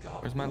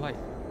 Where's my light?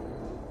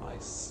 I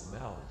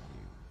smell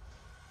you.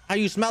 How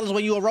you smell is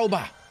when you a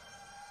robot.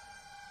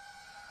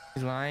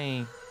 He's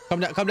lying.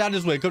 Come down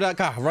this way. Come down,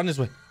 Kai. Run this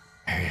way.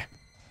 Yeah.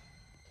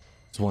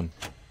 It's one.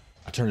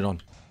 I turned it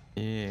on.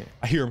 Yeah.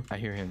 I hear him. I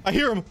hear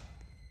him.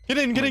 Get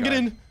in. Get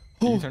in. Did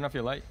Oh. you turn off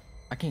your light?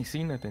 I can't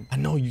see nothing. I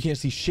know you can't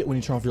see shit when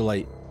you turn off your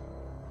light.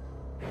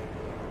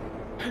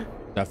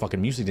 That fucking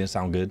music didn't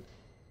sound good.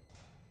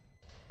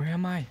 Where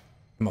am I?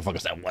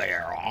 Motherfucker said,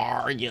 "Where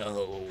are you?"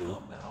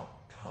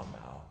 Come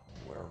out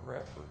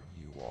wherever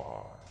you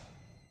are.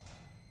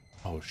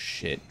 Oh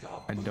shit.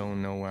 I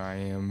don't know where I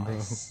am, bro. I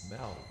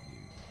smell you.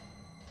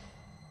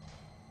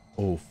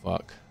 Oh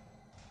fuck.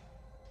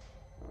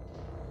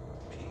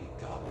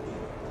 Peekaboo.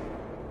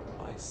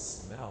 I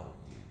smell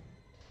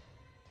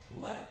you.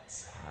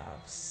 Let's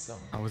have some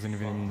I wasn't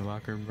even in the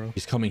locker, bro.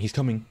 He's coming.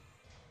 Peekaboo.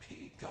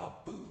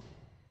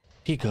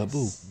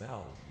 Peekaboo.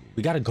 Smell you.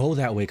 We gotta go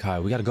that way, Kai.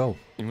 We gotta go.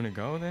 You wanna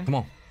go then? Come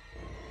on.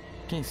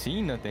 Can't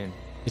see nothing.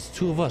 It's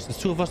 2 of us.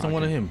 And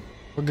one of him.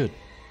 We're good.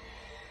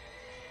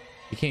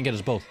 You can't get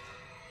us both.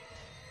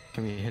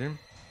 Can we hit him?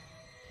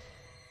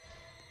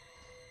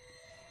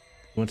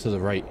 Went to the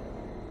right.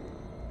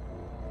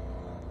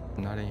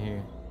 Not in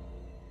here.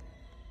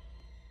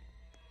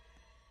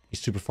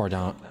 He's super far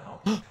down.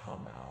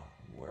 Come out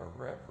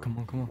wherever Come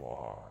on. you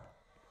are.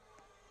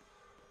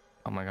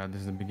 Oh my god,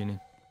 this is the beginning.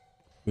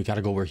 We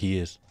gotta go where he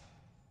is.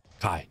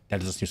 Kai, that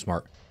doesn't seem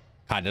smart.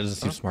 That doesn't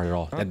seem smart at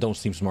all. That don't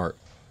seem smart.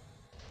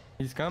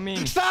 He's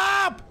coming.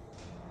 Stop!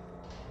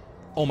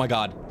 Oh my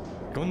god.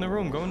 Go in the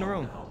room. Come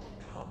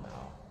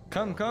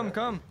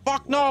Come.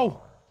 Fuck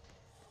no.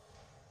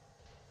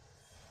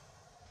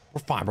 We're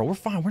fine, bro. We're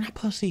fine. We're not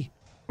pussy.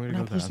 We're We're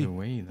gonna not go the pussy. other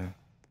way though.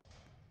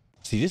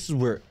 See, this is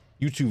where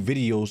YouTube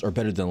videos are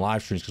better than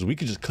live streams because we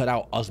could just cut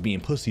out us being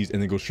pussies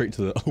and then go straight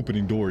to the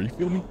opening door. You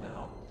feel me?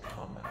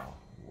 Come out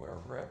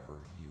wherever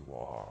you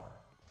are.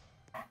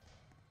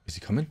 Is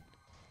he coming?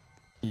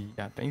 Yeah,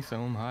 I think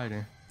so. I'm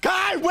hiding.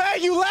 Kai, where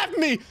you left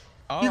me?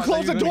 Oh, You I thought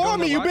closed you the were gonna door go on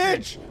me, in you the locker.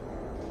 bitch.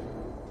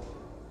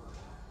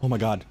 Oh my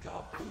God.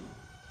 Gabu,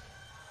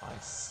 I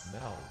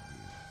smell you.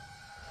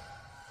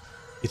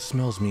 It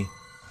smells me.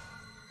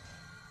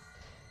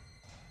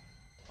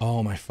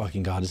 Oh my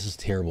fucking God. This is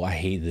terrible. I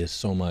hate this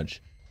so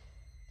much.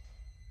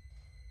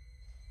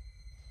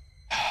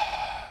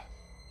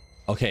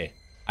 Okay.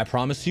 I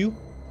promise you.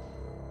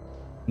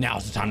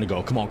 Now's the time to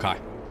go. Come on, Kai.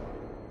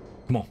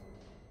 Come on. I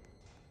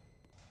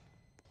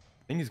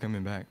think he's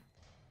coming back.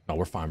 No,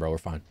 we're fine, bro. We're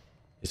fine.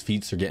 His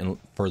feet are getting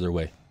further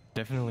away.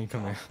 Definitely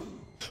coming.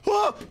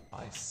 Ah!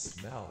 I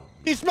smell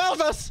you. He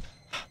smells us.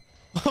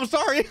 I'm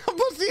sorry. I'm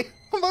pussy.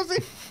 I'm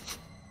pussy.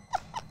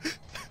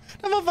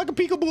 That motherfucker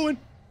peekabooing.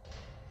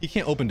 He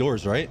can't open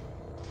doors, right?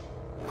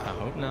 I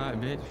hope not,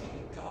 bitch.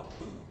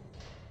 Gabu,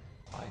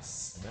 I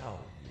smell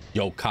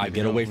you. Yo, Kai, We get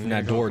gotta away go, from we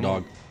that gotta go, door, come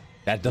on. dog.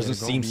 That doesn't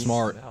gotta go, seem B.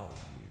 smart. Smell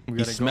We He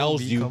gotta go,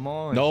 smells B, you. Come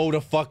on. No,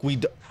 the fuck we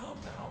do. you. Come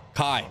out.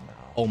 Kai.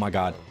 Oh my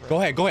God. Go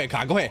ahead,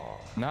 Kai. Go ahead.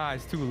 Nah,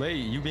 it's too late.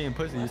 You being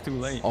pussy is too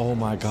late. Oh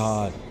my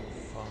God.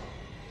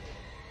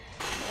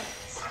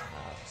 Let's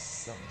have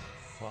some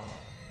fun.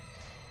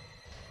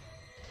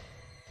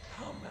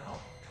 Come out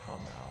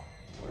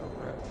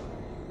wherever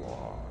you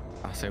are.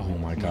 I said, Oh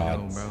my God.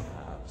 No, bro. Have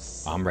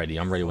some I'm ready.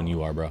 I'm ready when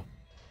you are, bro.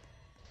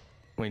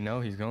 Wait, no,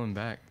 he's going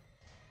back.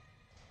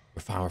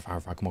 We're fine.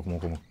 Come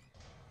on.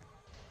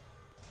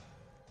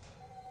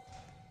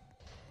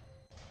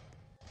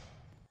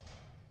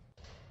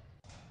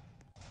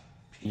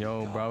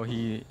 Yo, bro,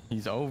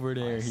 he's over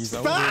there. He's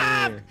over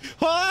Stop! there.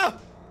 Ah!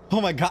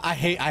 Oh my God. I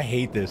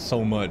hate this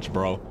so much,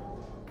 bro.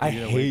 I You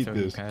gotta wait hate till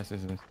he this.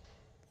 passes us.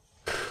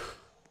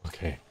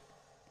 Okay.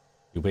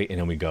 We wait and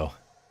then we go.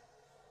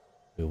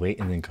 We wait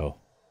and then go.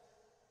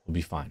 We'll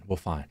be fine. We're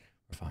fine.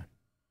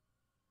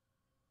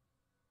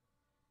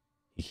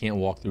 He can't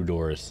walk through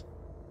doors.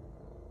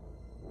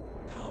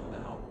 Come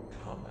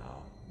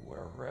out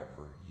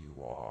wherever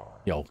you are.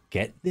 Yo,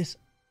 get this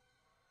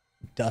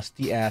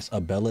dusty ass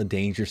Abella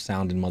Danger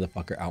sounding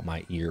motherfucker out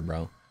my ear,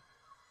 bro.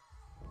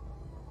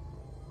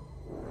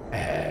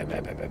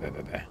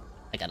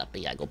 I gotta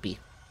pee. I go pee.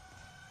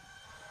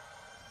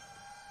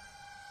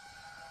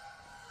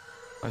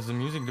 Why's the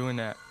music doing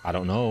that? I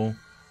don't know.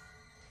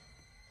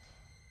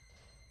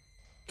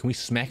 Can we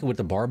smack it with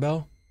the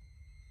barbell?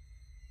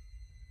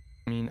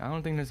 I mean, I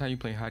don't think that's how you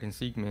play hide and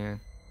seek, man.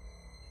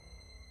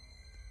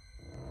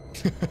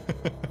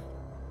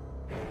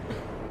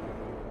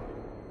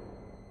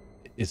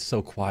 It's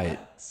so quiet.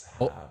 Let's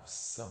have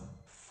some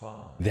fun.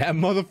 That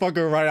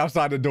motherfucker right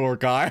outside the door,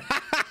 Kai.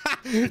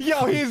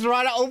 Yo, he's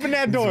right. Open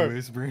that He's door.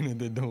 whispering at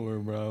the door,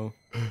 bro.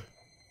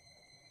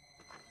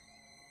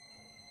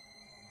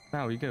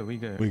 Nah, we good. We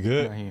good?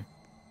 We're not here.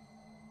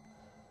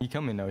 He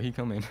coming though. He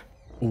coming.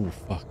 Ooh,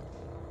 fuck.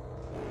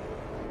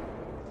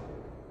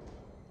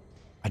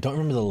 I don't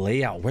remember the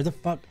layout. Where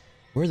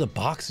are the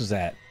boxes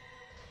at?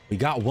 We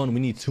got one. We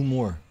need two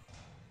more.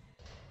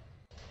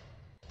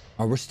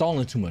 Oh, we're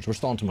stalling too much.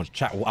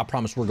 Chat, I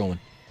promise we're going.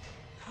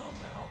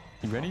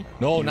 You ready?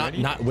 No, You not,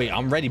 ready? wait,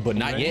 I'm ready, but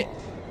not ready? yet.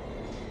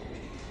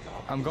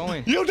 I'm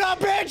going. You dumb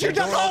bitch! You The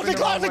door just opened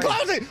the wrong way.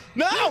 close it!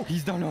 No!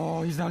 He's done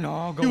all. He's done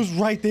all. Go. He was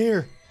right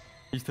there.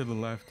 He's to the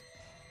left.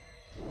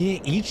 He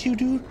ain't eat you,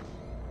 dude?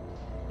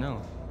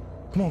 No.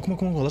 Come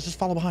on. Let's just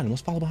follow behind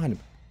him.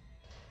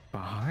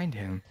 Behind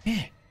him.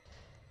 Yeah.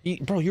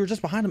 Bro, you were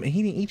just behind him and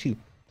he didn't eat you.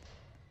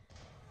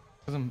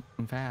 Cause I'm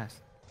fast.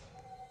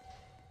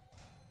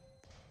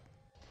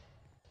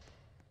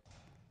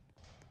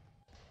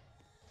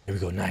 Here we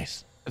go,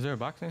 nice. Is there a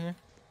box in here?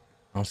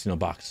 I don't see no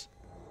box.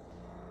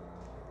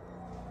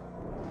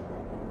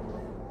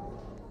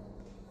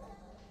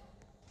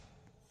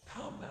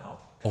 Come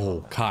out.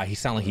 Oh, Kai, he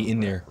sound like he in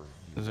there.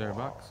 Is there a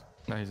box?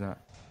 No, he's not.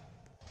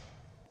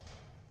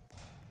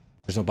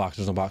 There's no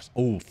box.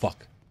 Oh,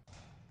 fuck.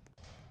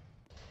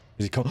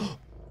 Is he coming?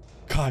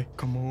 Kai.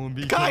 Come on,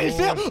 B. Kai, he's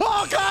there.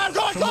 Oh, God, I'm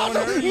going Come on,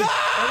 closer. hurry. No!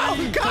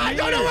 Hurry, Kai, come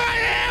don't know here. where I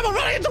am. I'm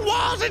running into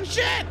walls and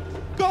shit.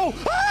 Go.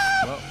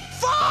 Ah! Well,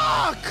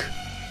 Fuck!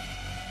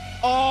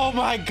 Oh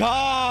my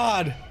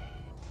God!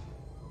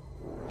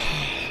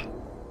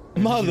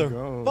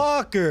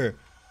 Motherfucker!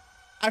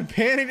 I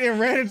panicked and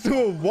ran into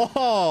a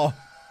wall.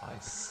 I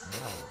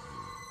smell you.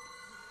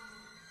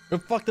 Where the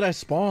fuck did I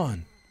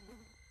spawn?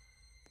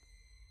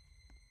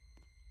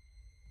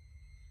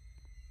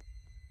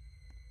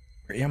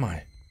 Where am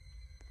I?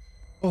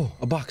 Oh,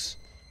 a box.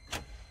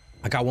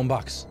 I got one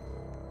box.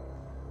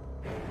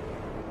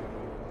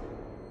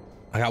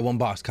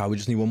 Kyle. We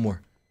just need one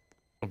more.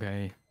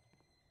 Okay.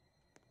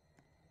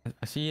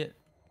 I see it.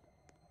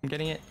 I'm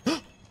getting it.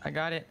 I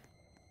got it.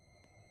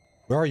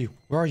 Where are you?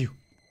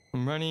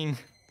 I'm running.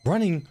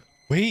 Running?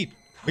 Wait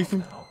for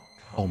me.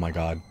 Oh my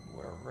God.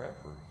 Wherever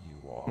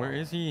you are. Where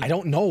is he? I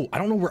don't know. I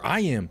don't know where I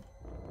am.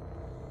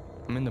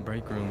 I'm in the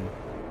break room.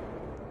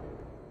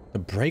 The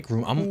break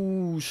room.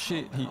 Oh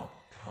shit. He.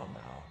 Come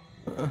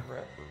out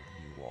wherever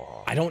you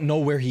are. I don't know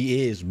where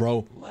he is,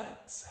 bro.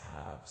 Let's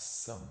have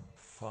some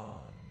fun.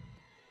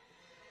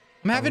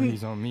 I'm having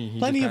he's on me. He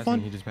plenty just of passed fun.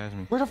 me. He just passed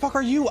me. Where the fuck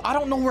are you? I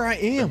don't know where I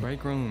The am.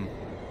 break room.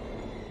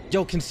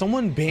 Yo, can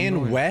someone ban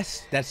going.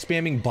 West that's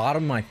spamming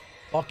bottom my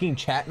fucking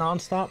chat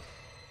nonstop?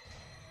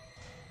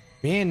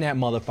 Ban that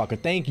motherfucker.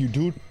 Thank you,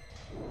 dude.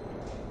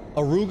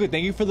 Aruga,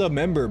 thank you for the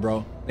member,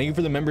 bro. Thank you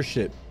for the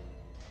membership.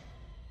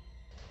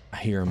 I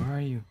hear him. Where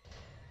are you?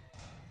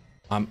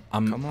 I'm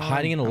Come on,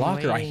 hiding in a I'm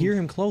locker. I waiting. hear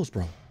him close,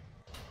 bro.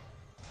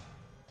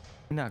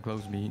 You're not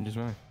close to me. Just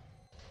run.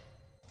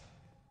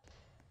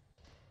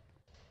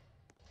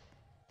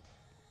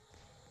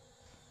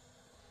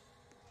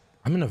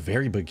 I'm in the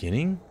very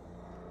beginning.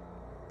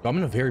 I'm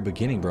in the very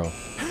beginning, bro.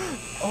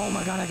 Oh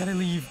my God, I gotta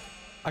leave.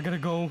 I gotta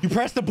go. You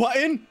pressed the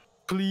button?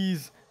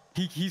 Please.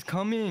 He's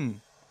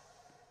coming.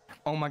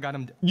 Oh my God,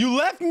 I'm. You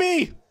left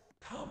me.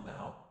 Come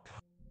out.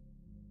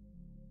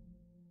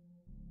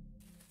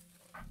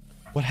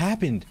 What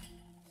happened?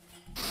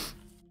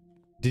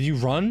 Did you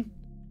run?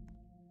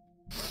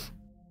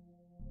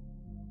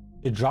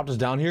 It dropped us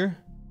down here?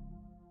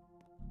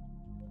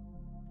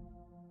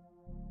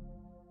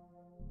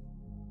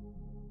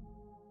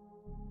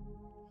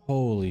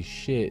 Holy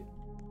shit.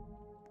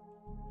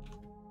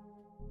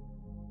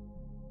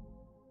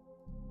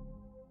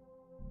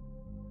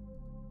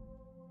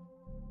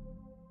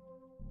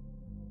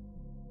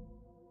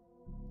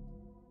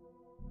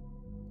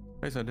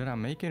 Wait, so did I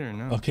make it or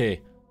no? Okay.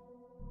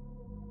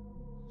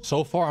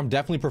 So far, I'm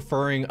definitely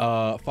preferring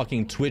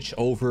fucking Twitch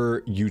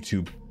over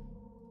YouTube.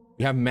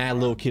 We have mad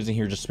little kids in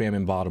here just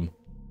spamming bottom.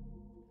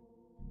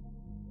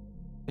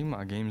 I think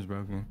my game's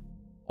broken.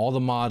 All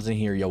the mods in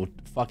here, yo,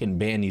 fucking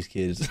ban these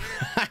kids.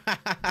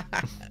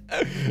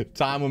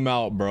 Time them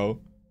out, bro.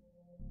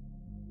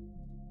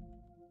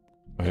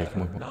 Okay,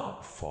 come on.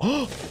 Not far.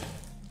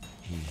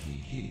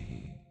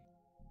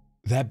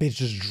 That bitch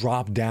just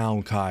dropped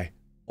down, Kai.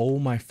 Oh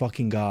my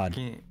fucking God.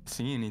 Can't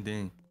see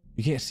anything.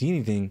 You can't see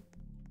anything.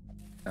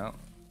 No.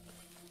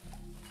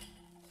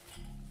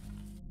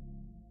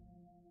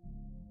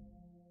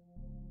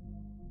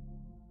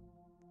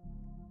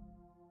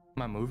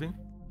 Am I moving?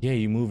 Yeah,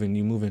 you moving,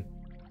 you moving.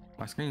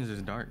 My screen is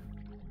just dark.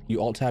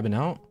 You alt tabbing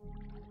out?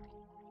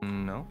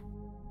 No.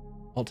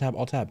 Alt tab,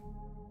 alt tab.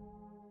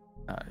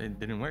 It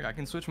didn't work. I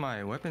can switch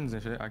my weapons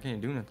and shit. I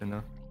can't do nothing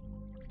though.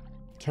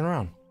 Turn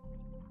around.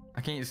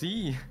 I can't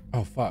see.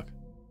 Oh fuck.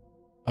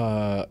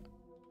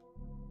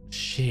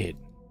 Shit.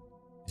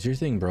 Is your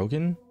thing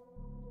broken?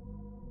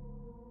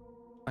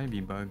 Might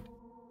be bugged.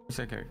 What's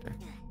that character?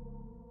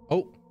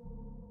 Oh.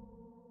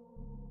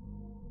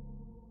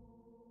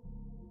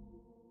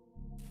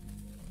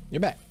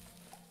 You're back.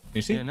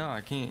 You see? Yeah, no,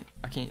 I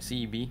can't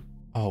see B.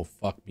 Oh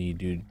fuck me,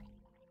 dude.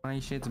 My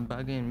shit's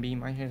bugging, B.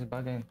 My shit's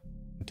bugging.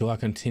 Do I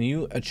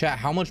continue? Chat,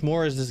 how much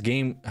more is this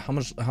game? How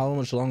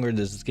much longer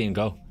does this game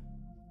go?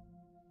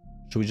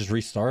 Should we just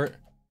restart?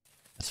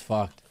 That's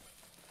fucked.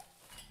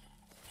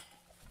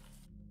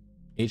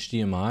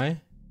 HDMI?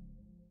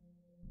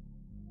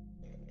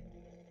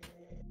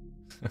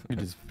 We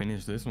just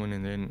finish this one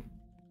and then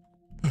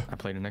I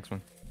play the next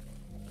one.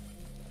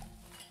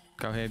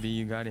 Go ahead, B.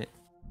 You got it.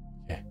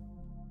 Okay.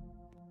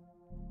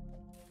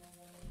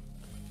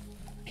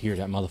 Hear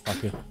that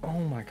motherfucker. Oh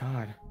my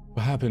God.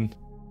 What happened?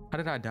 How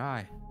did I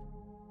die?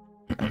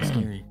 That's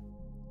scary.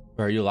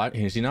 Where are you alive?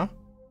 Can you see now?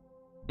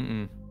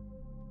 Mm-mm.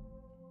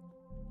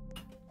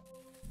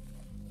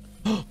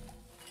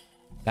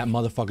 That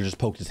motherfucker just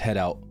poked his head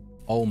out.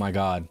 Oh my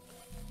God.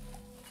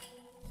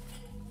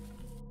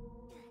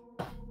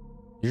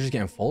 You're just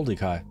getting folded,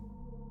 Kai.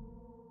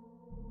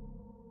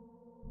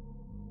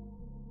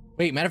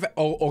 Wait, matter of fact.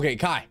 Oh, okay,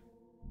 Kai.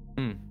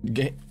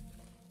 Get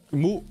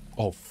move.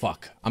 Oh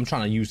fuck. I'm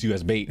trying to use you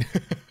as bait.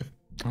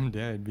 I'm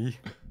dead, B.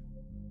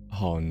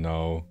 Oh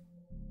no.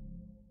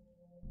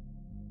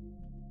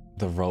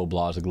 The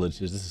Roblox glitches.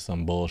 This is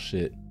some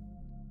bullshit.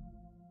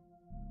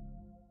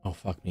 Oh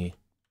fuck me.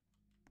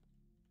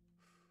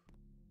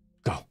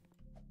 Go.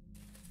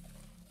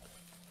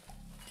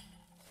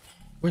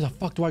 Where the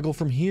fuck do I go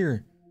from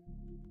here?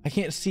 I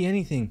can't see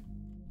anything.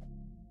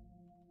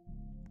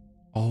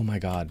 Oh my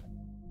God.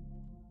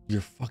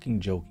 You're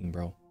fucking joking,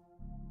 bro.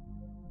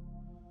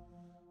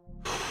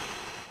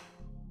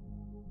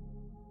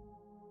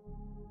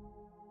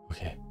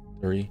 Okay.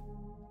 3,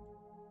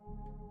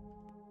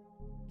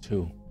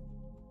 2,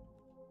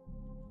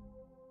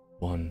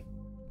 1,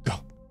 go.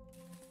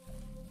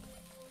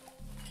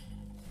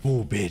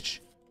 Oh, bitch.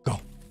 Go.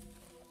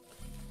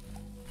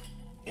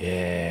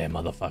 Yeah,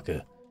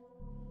 motherfucker.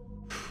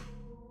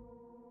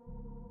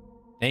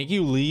 Thank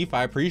you, Leaf.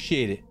 I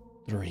appreciate it.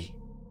 3,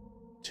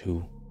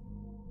 2,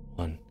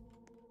 1.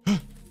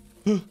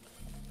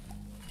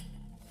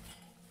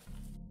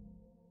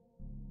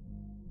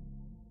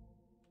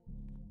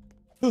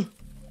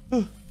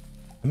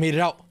 I made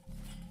it out.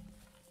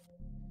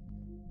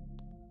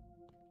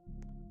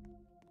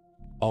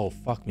 Oh,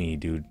 fuck me,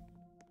 dude.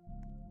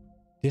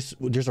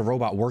 There's a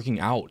robot working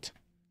out.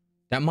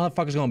 That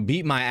motherfucker's gonna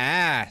beat my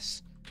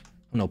ass.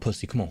 I'm no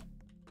pussy, come on. Hey,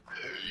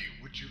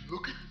 would you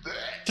look at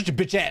that? Such a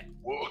bitch at.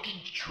 Walking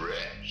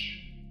trash.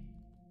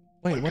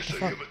 Wait, I what the guess I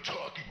fuck? am a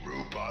talking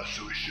robot,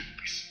 so I shouldn't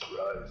be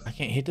surprised. I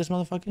can't hit this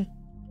motherfucker?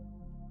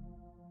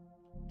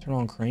 Turn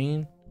on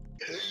crane?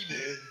 Hey,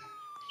 man.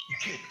 You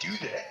can't do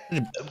that.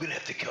 I'm gonna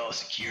have to call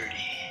security.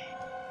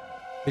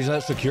 Is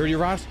that security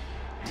rods?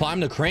 Climb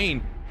the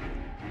crane.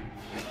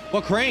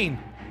 What crane?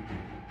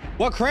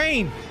 What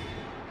crane?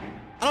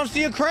 I don't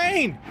see a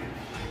crane.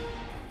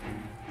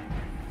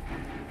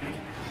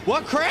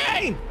 What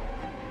crane?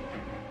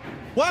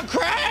 What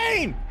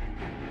crane?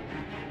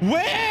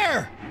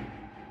 Where?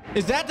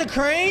 Is that the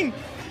crane?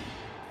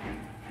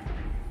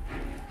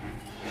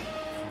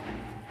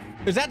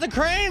 Is that the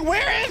crane?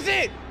 Where is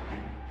it?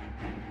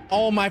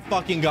 Oh my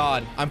fucking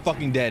God. I'm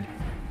fucking dead.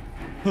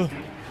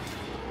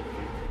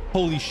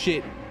 Holy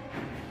shit.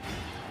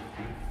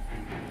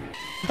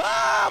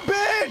 Ah,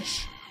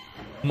 bitch!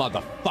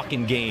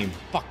 Motherfucking game.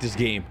 Fuck this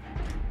game.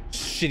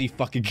 Shitty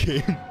fucking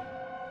game.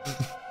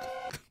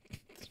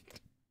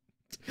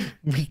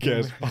 Weak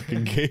ass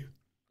fucking game.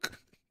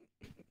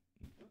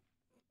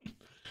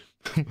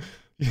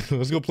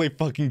 Let's go play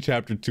fucking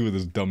chapter 2 of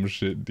this dumb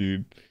shit,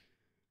 dude.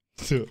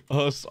 To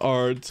us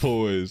our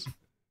toys.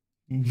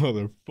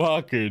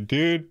 Motherfucker,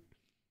 dude.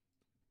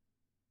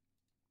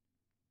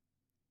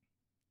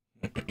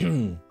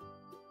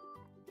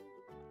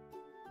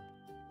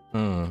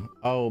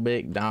 Old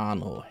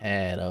MacDonald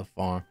had a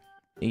farm.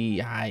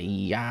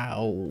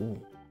 E-I-E-I-O.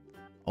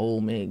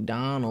 Old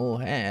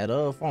MacDonald had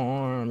a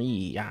farm.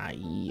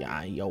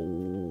 E-I-E-I-O.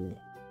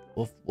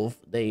 Woof woof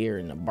there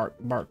and a bark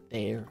bark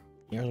there.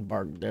 There's a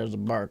bark, there's a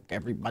bark.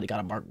 Everybody got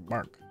a bark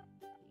bark.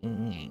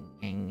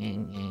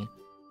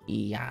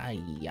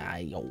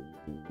 E-I-E-I-O.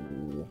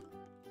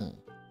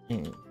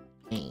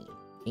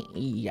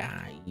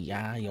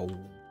 E-I-E-I-O.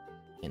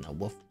 And a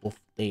woof woof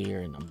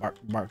there and a bark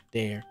bark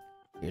there.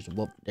 There's a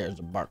woof, there's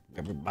a bark.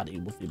 Everybody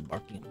woofy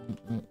barking.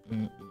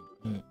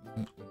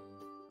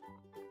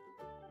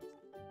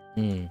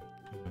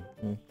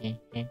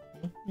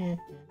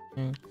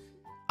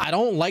 I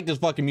don't like this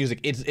fucking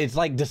music. It's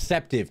like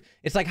deceptive.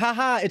 It's like,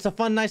 haha, it's a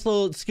fun, nice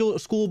little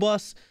school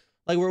bus.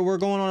 Like we're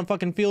going on a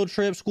fucking field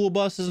trip, school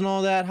buses and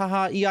all that,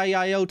 haha,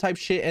 E-I-E-I-O type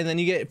shit, and then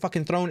you get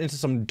fucking thrown into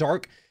some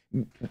dark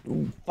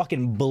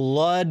fucking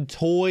blood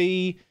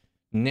toy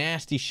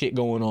nasty shit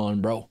going on,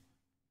 bro.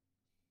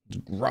 It's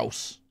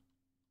gross.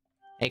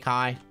 Hey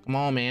Kai, come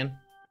on, man.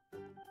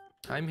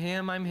 I'm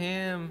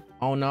him.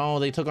 Oh no,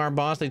 they took our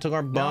bus. They took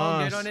our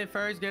bus. No,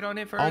 get on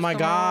it first. Oh my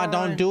God,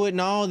 don't do it.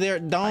 No,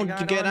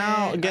 don't get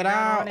out. Get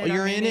out.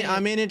 You're in it.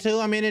 I'm in it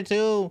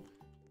too.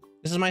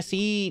 This is my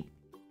seat.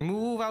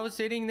 Move, I was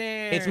sitting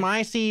there. It's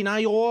my seat,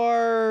 not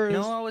yours.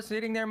 No, I was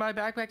sitting there. My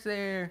backpack's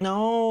there.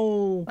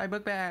 No. My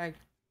book bag.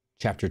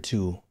 Chapter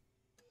 2.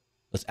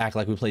 Let's act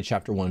like we played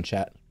chapter 1,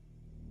 chat.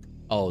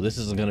 Oh, this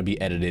isn't gonna be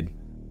edited.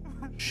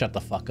 Shut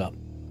the fuck up.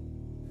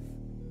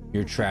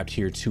 You're trapped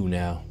here too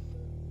now.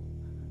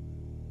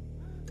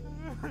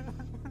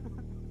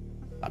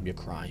 Stop your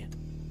crying.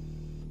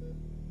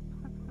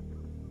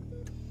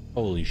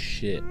 Holy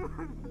shit.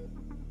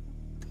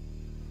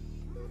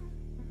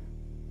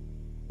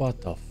 What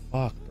the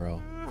fuck,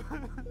 bro?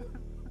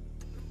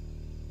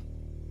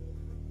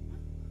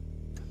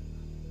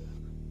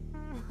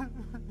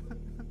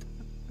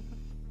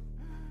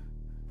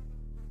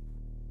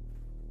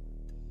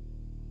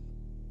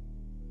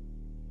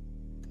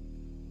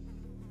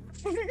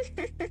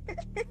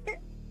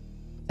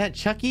 That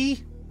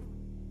Chucky?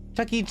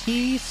 Chuck E.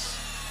 Cheese?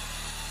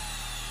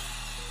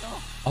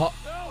 Oh.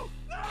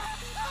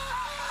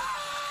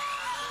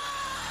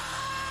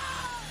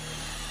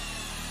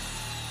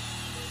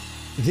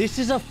 This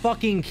is a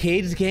fucking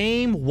kids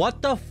game?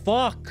 What the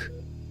fuck?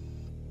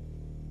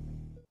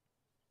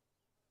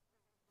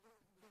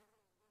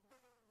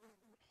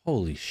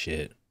 Holy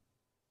shit.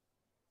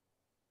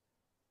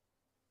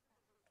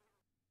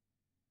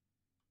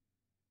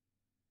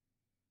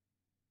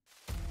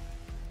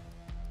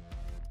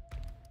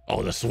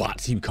 Oh, the SWAT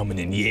team coming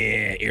in.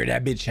 Yeah, air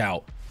that bitch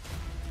out.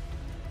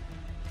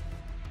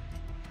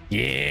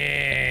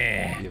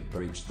 Yeah. We have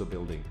breached the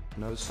building.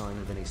 No sign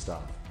of any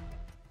staff.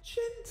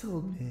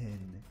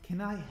 Gentlemen,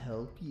 can I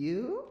help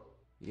you?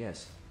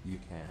 Yes, you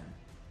can.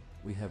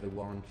 We have a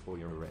warrant for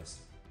your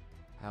arrest.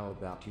 How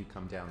about you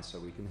come down so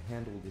we can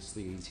handle this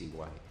the easy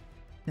way?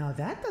 Now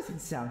that doesn't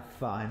sound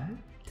fun,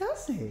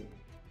 does it?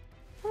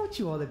 I want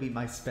you all to be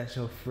my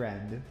special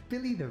friend,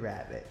 Billy the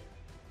Rabbit.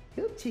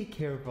 He'll take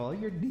care of all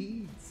your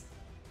needs.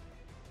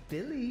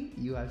 Billy,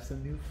 you have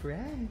some new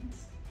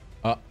friends.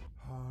 Hi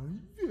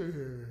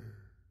there.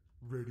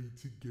 Ready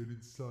to get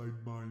inside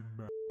my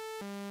mouth?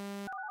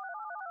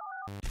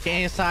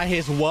 Get inside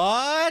his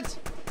what?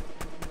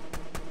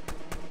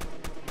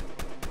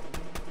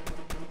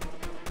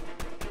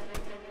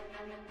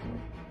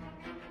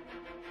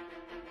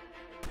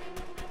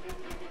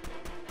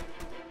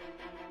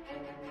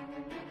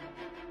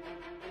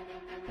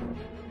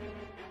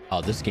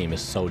 Oh, this game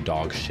is so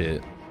dog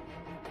shit.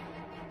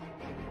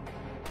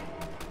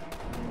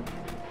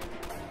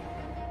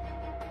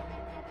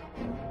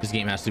 This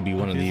game has to be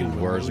one of the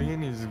worst.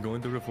 He's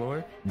going through the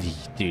floor.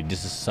 Dude,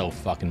 this is so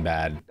fucking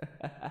bad.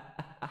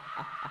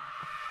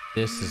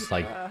 This is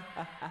like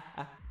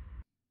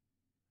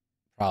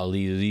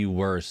probably the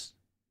worst.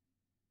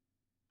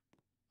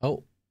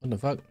 Oh, what the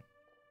fuck?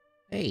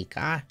 Hey,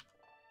 Kai.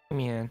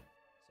 Man.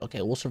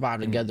 Okay, we'll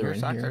survive together Your in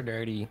socks here. are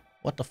dirty.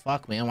 What the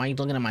fuck, man? Why are you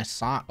looking at my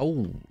sock?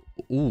 Oh,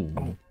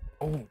 ooh.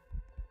 Oh.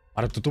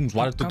 What are the thumbs?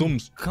 What are the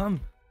thumbs? Come.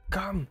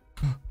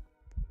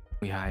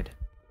 We hide.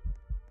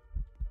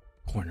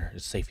 Corner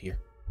is safe here.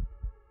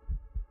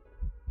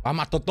 I'm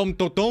at the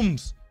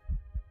thumbs.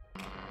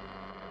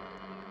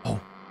 Oh,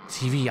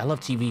 TV. I love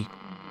TV.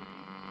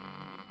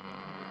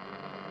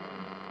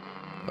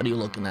 What are you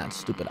looking at,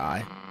 stupid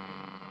eye?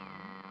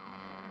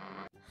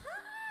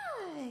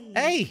 Hi.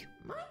 Hey.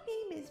 My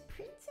name is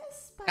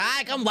Princess Spider.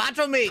 Guy, come watch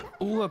with me.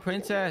 Ooh, a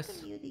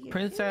princess.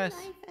 Princess.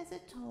 Life as a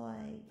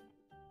toy.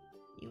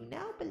 You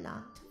now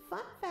belong to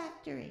Fun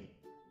Factory.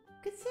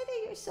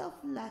 Consider yourself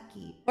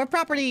lucky. Or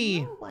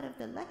property. You're one of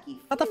the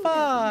lucky What the few that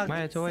fuck? we Buy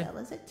a can toy. sell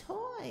as a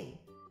toy.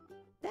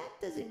 That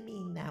doesn't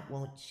mean that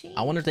won't change.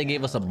 I wonder if they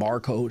gave us a though.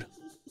 barcode.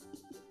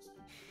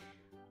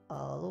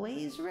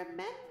 Always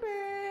remember.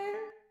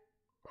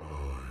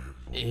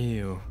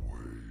 Ew.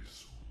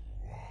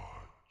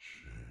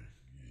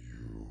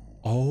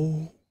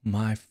 Oh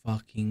my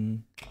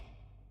fucking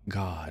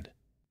God.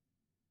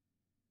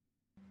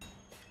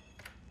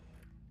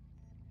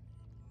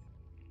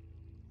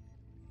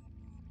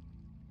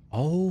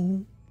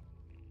 Oh,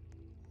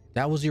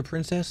 that was your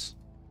princess?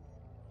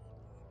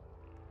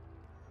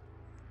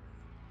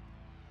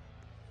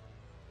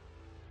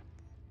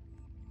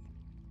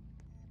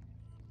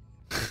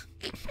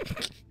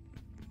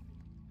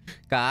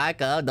 Kai,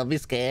 go, don't be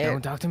scared.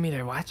 Don't talk to me.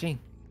 They're watching.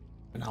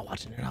 They're not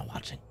watching. They're not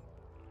watching.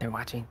 They're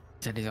watching.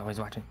 Said he's always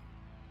watching.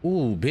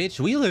 Ooh,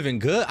 bitch, we living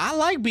good. I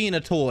like being a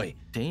toy.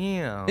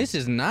 Damn. This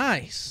is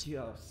nice.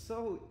 Yo,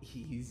 so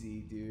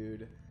easy,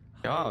 dude.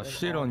 Oh, I'm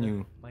shit on on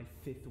you. My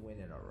 5th win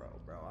in a row,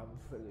 bro. I'm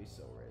literally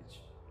so rich.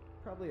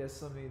 Probably has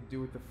something to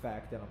do with the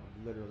fact that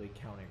I'm literally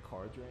counting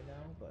cards right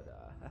now, but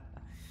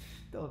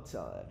don't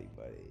tell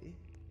anybody.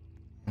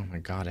 Oh my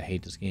God, I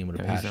hate this game with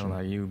a You passion. sound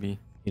like you, B.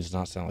 He does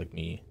not sound like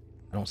me.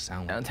 I don't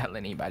sound like Don't tell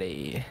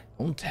anybody.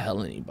 Don't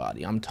tell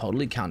anybody. I'm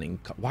totally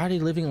counting. Why are they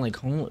living like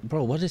home?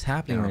 Bro, what is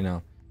happening right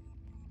now?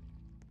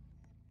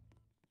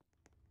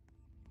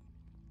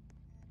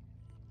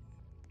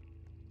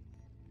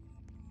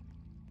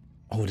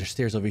 Oh, there's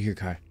stairs over here,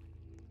 Kai.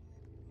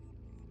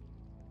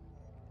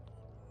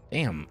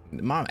 Damn,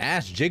 my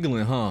ass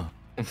jiggling, huh?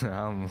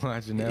 I'm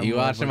watching that. You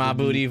watching my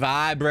booty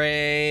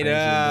vibrate?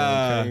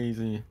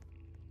 Crazy.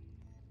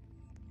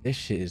 This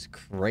shit is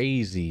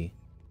crazy.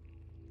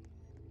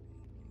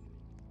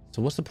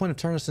 So what's the point of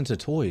turning us into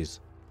toys?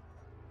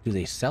 Do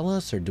they sell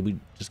us or do we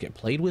just get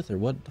played with or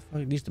what the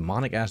fuck? These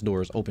demonic ass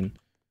doors open.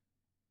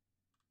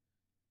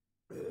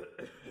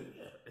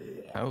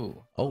 Oh.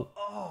 Oh.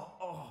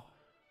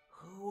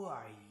 Who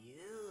are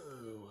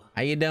you?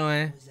 How you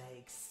doing? Was I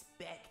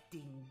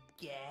expecting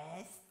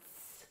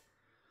guests?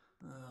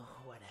 Oh,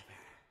 whatever.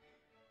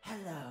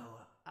 Hello,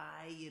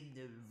 I am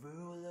the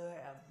ruler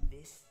of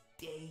this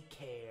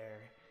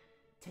daycare.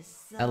 To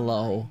some,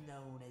 Hello. I'm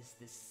known as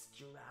the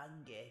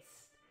strongest.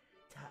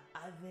 To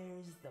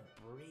others, the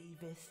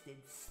bravest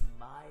and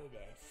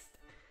smartest.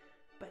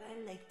 But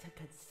I like to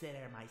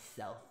consider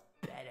myself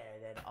better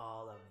than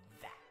all of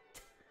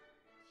that.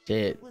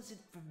 Shit. It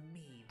wasn't for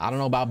me. I don't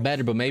know about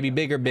better, but maybe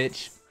bigger,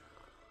 bitch.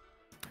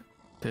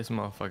 This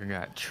motherfucker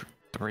got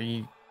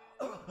 3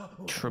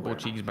 triple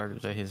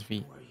cheeseburgers at his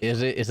feet.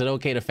 Is it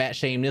okay to fat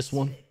shame this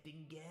one?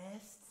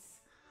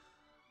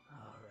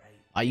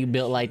 Are you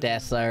built like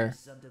that, sir?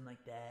 Something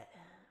like that.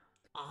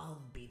 I'll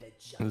be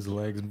the His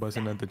legs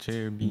busting at the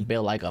chair, B.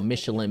 Built like a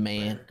Michelin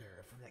man.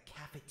 burger from the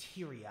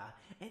cafeteria,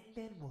 and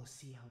then we'll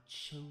see how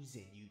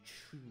chosen you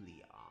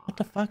truly are. What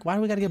the fuck? Why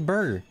do we gotta get a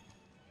burger?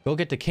 Go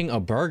get the king a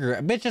burger.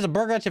 Bitch, there's a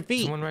burger at your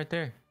feet. There's one right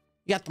there.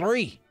 You got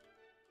 3.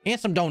 And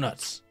some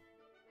donuts.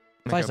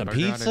 Make Slice a of burger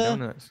out of pizza.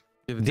 donuts.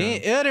 Give it to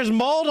him. Damn, there's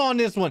mold on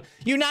this one.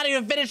 You're not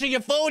even finishing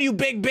your food, you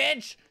big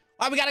bitch.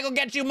 Why we gotta go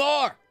get you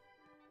more?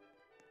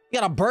 You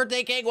got a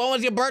birthday cake? When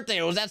was your birthday?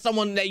 Or was that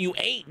someone that you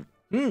ate?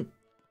 It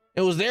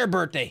was their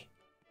birthday.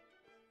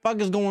 Fuck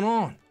is going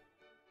on?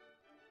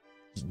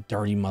 This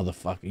dirty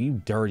motherfucker.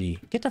 You dirty.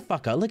 Get the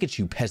fuck out. Look at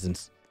you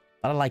peasants.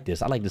 But I like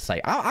this. I like this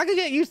sight. I can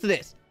get used to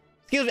this.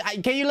 Excuse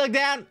me. Can you look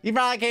down? You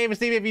probably can't even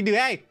see me if you do.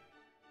 Hey,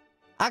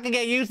 I can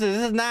get used to this.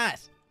 This is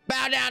nice.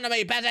 Bow down to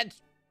me,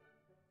 peasants.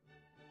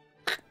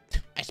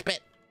 I spit.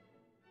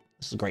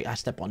 This is great. I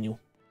step on you.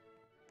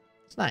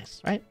 It's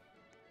nice, right?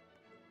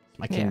 It's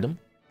my kingdom.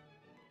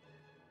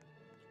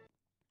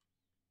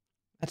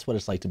 That's what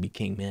it's like to be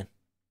king, man.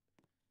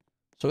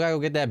 So we gotta go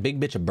get that big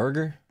bitch a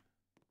burger.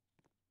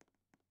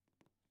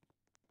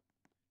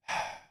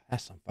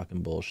 That's some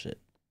fucking bullshit.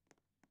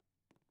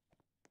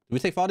 Did we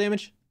take fall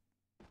damage?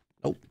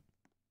 Nope.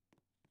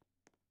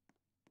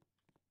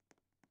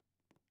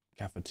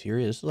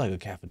 Cafeteria. This is like a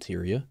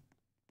cafeteria.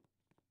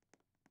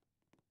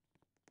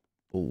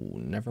 Oh,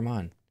 never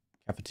mind.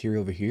 Cafeteria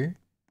over here.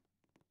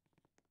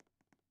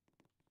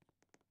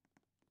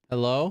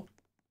 Hello?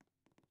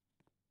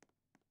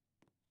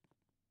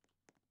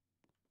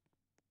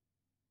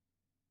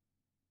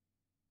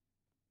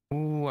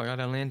 Ooh, I got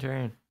a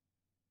lantern.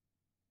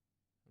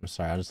 I'm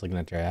sorry, I was just looking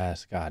at your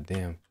ass. God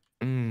damn.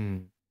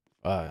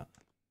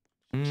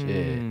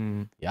 Shit.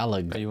 Y'all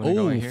look Oh, you wanna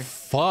go in oh here?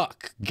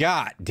 fuck.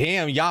 God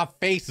damn, y'all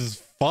face is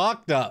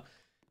fucked up.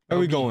 Where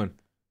are we going?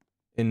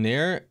 In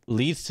there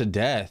leads to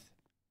death.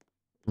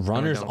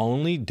 Runners don't.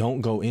 only,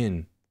 don't go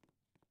in.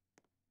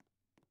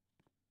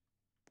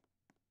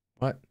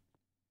 What?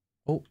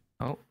 Oh.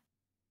 Oh.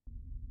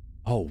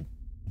 Oh,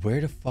 where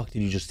the fuck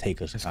did you just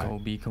take us? Let's Kai? go,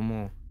 B. Come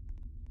on.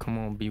 Come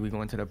on, B. We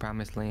going to the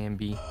promised land,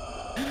 B.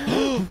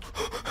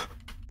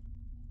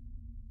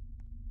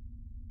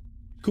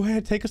 Go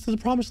ahead, take us to the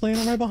promised land.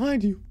 I'm right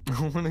behind you. I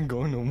don't want to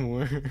go no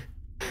more.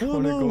 I No,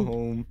 want to no. go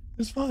home.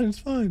 It's fine, it's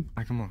fine. All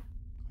right, come on.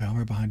 I'm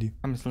right behind you.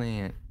 Promised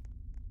land.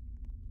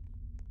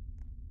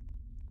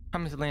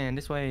 Promised land,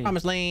 this way.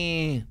 Promised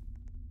land.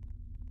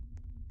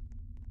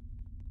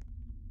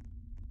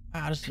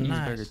 Wow, this is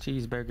Cheeseburger, nice.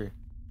 cheeseburger.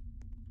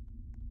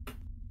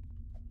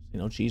 See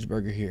no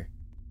cheeseburger here.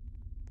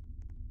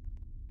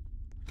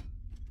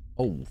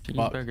 Oh,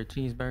 fuck. Cheeseburger,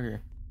 cheeseburger.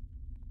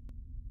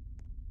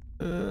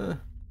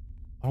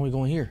 Why are we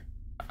going here?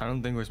 I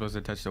don't think we're supposed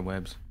to touch the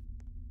webs.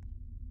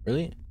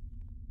 Really?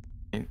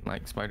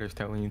 Like spiders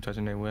telling you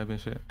touching their web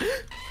and shit.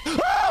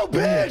 Oh,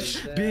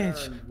 bitch!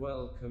 Bitch!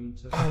 Welcome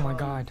to Oh my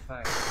God.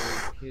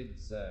 Factory Kid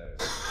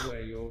Zone,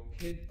 where your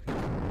kid.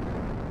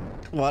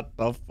 What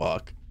the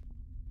fuck?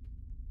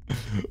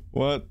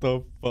 What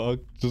the fuck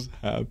just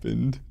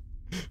happened?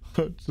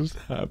 What just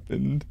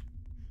happened?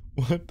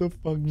 What the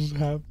fuck just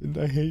happened?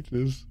 I hate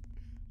this.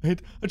 I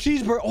hate a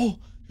cheeseburger. Oh,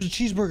 there's a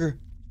cheeseburger.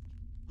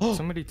 Oh,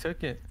 Somebody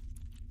took it.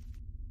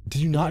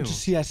 did you not Ew.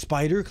 just see that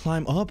spider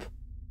climb up?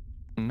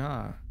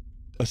 Nah.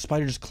 A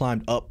spider just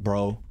climbed up,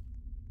 bro.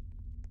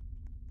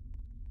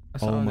 I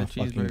saw Oh the my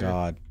cheeseburger. fucking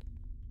god.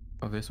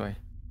 Oh, this way.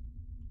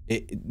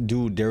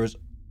 Dude, there was.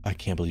 I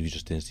can't believe you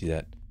just didn't see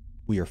that.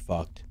 We are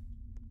fucked.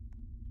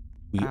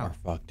 We Ow. are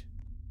fucked.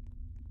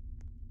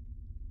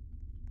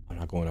 I'm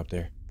not going up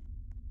there.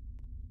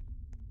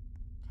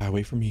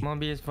 Wait for me. Come on,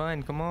 B, it's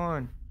fun. Come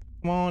on.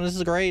 Come on, this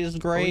is great. This is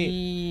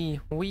great.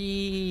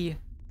 Wee.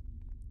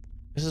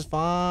 This is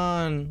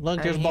fun.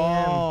 Look, there's I'm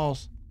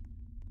balls.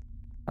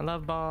 I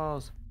love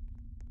balls.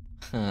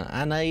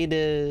 I know you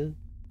do.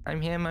 I'm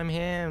him. I'm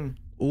him.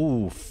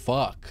 Ooh,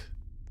 fuck.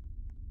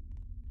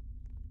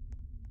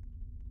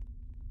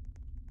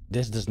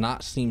 This does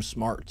not seem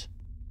smart.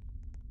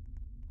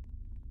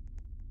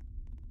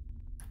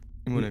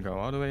 You want to go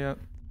all the way up?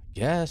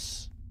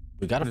 Yes.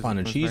 We gotta What is find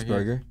a this? What's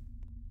right here?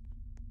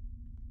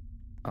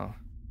 cheeseburger. Oh.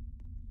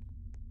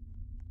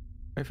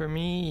 Wait for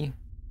me.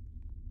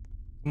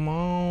 Come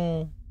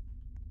on.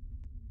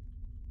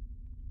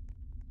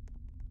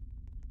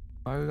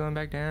 Why are we going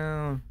back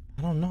down?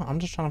 I don't know. I'm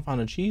just trying to find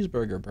a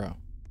cheeseburger, bro.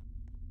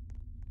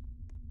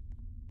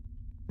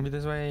 Maybe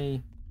this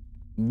way.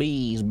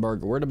 Bees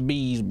burger. Where the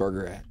bees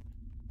burger at?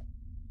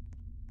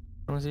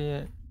 I don't see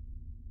it.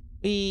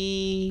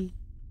 Bee.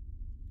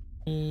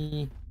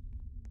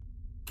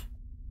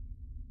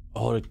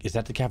 Oh, is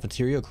that the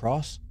cafeteria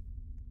across?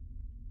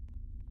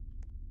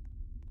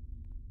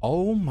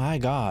 Oh my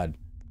god.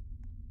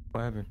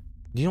 What happened?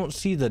 You don't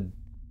see the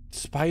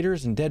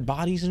spiders and dead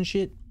bodies and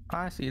shit?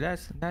 I see.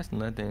 That's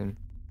nothing.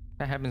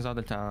 That happens all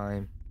the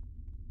time.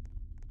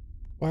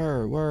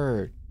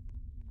 Word.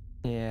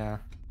 Yeah.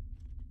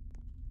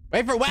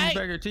 Wait.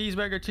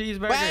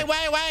 Cheeseburger.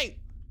 Wait.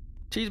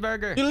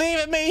 Cheeseburger. You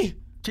leaving me?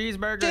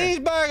 Cheeseburger.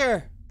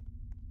 Cheeseburger.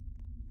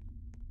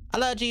 I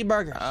love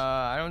cheeseburgers.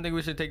 I don't think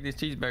we should take this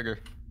cheeseburger.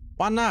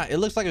 Why not? It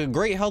looks like a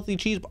great healthy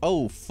cheese.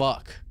 Oh,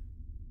 fuck.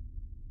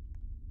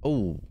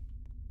 Oh.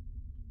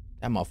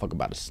 That motherfucker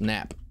about to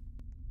snap.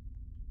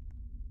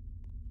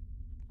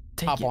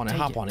 Hop on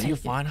it. You're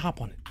fine.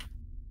 Hop on it.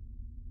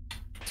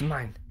 It's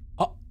mine.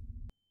 Oh.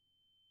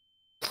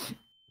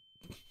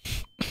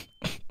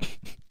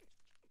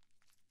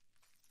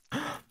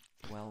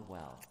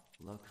 Well,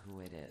 look who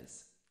it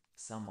is.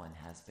 Someone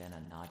has been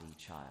a naughty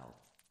child.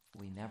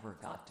 We never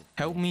got to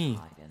Help finish me.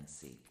 hide and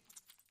seek.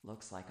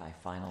 Looks like I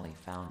finally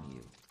found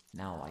you.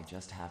 Now I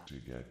just have to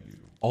get you.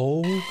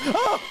 Oh.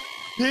 Ah!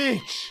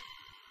 Bitch.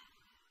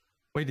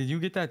 Wait, did you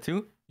get that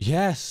too?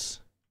 Yes.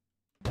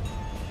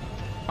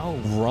 Oh.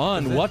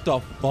 Run. What the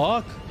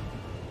fuck?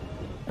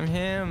 I'm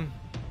him.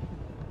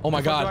 Oh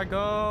my god. Where do I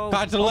go?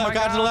 God to the left.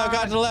 God to the left.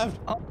 God to the left.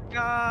 Oh my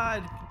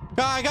god.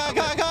 God.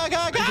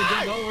 I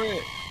can jump over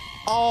it.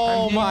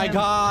 Oh I'm my him.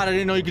 god. I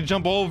didn't know you could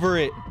jump over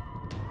it.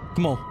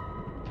 Come on.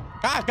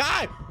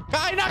 Guy,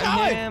 you're not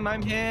going.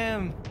 I'm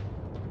him.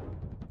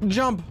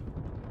 Jump.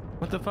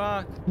 What the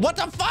fuck? What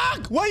the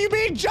fuck? What do you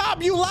mean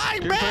jump? You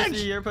lying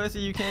bitch. You're pussy.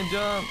 You can't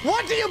jump.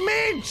 What do you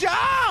mean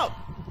jump?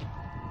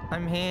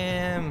 I'm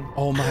him.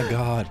 Oh my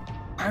god.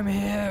 I'm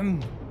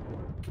him.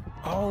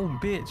 Oh,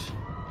 bitch.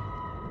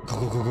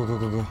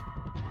 Go.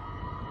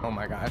 Oh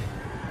my god.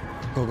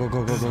 Go, go,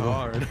 go, go, This go, is go.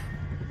 hard.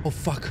 Oh,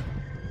 fuck.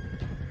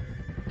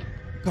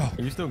 Go.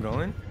 Are you still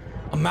going?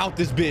 I'm out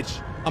this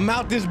bitch. I'm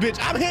out this bitch.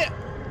 I'm him.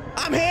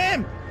 I'm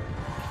him.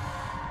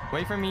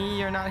 Wait for me.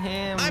 You're not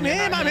him. I'm You're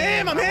him. not I'm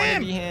him. I'm I wanna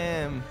him. be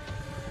him.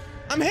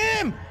 I'm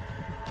him.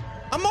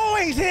 I'm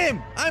always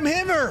him. I'm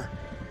himmer.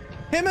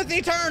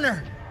 Timothy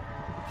Turner.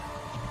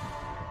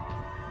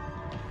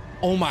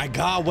 Oh my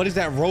God. What is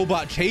that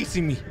robot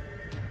chasing me?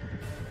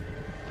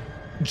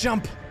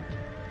 Jump.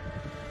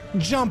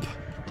 Jump.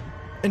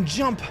 And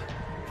jump.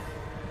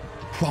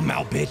 I'm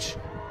out, bitch.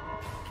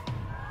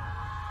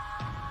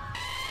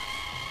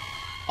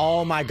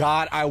 Oh my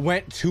God. I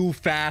went too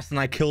fast and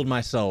I killed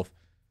myself.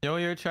 Yo,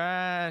 you're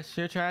trash.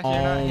 You're trash. You're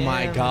Oh not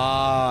my him.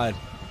 God.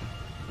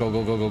 Go,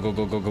 go, go, go, go,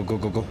 go, go, go, go,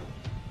 go, go. Where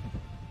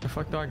the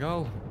fuck do I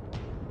go?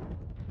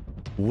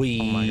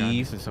 Weave. Oh my God,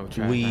 this is so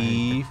trash.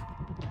 Weave.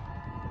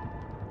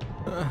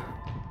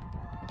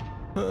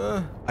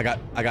 I got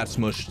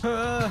smushed.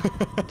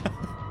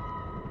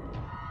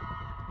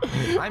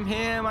 I'm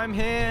him. I'm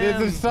him.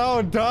 This is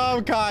so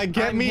dumb, Kai.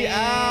 Get me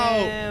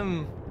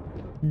out.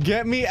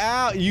 Get me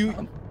out.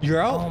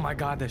 You're out? Oh my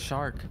God, the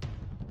shark.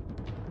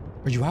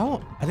 Are you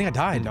out? I think I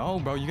died. No,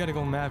 bro, you gotta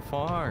go mad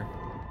far.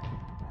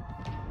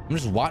 I'm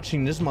just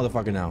watching this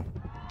motherfucker now.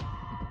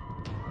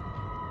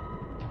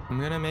 I'm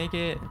gonna make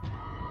it.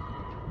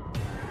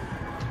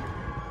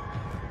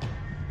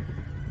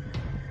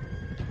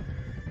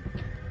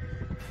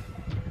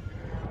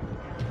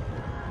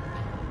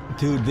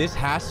 Dude, this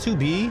has to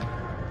be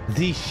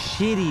the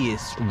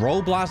shittiest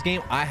Roblox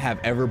game I have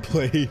ever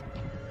played.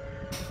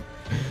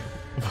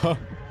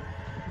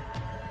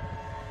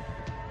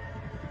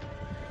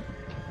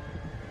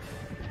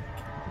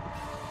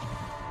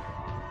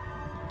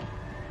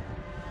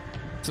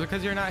 It's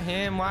because you're not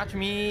him. Watch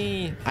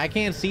me. I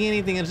can't see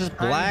anything. It's just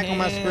black on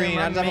my screen.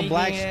 I just have a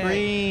black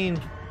screen.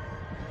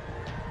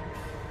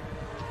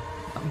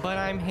 But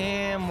I'm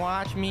him.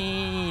 Watch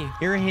me.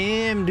 You're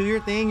him. Do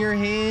your thing. You're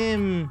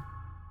him.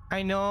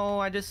 I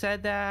know. I just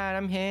said that.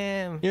 I'm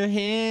him. You're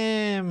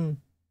him.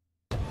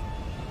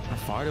 How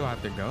far do I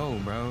have to go,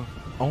 bro?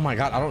 Oh my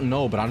God. I don't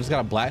know, but I just got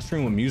a black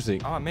screen with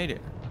music. Oh, I made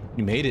it.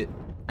 You made it.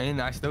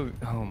 And I still.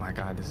 Oh my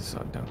God. This is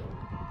so dumb.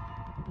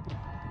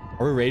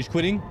 Are we rage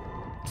quitting?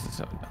 This is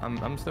so,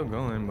 I'm still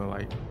going, but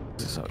like,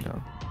 this is so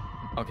dumb.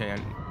 Okay.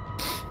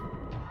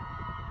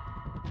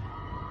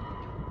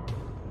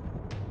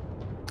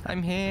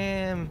 I'm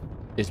him.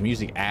 This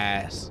music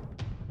ass.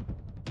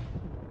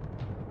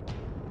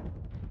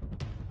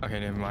 Okay,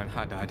 never mind.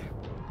 I died.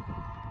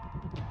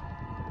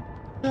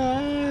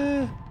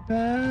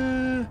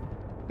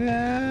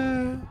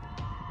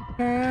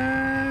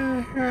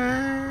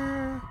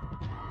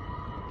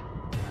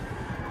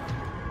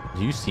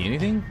 Do you see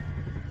anything?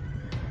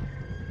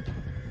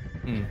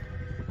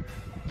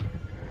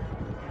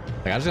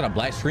 Like, I just got a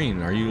black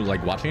screen. Are you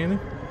like watching anything?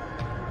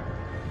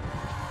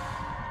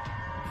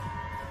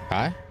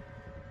 Hi?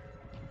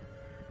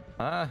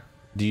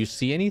 Do you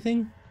see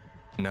anything?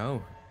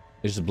 No.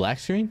 There's a black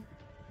screen?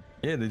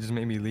 Yeah, they just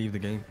made me leave the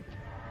game.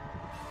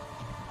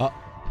 Oh,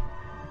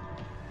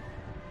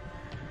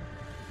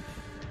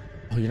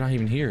 you're not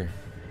even here.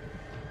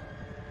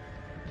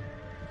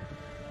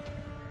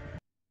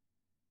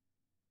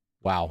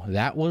 Wow,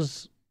 that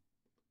was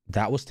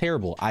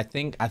terrible. I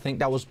think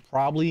that was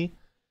probably,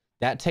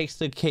 that takes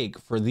the cake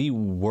for the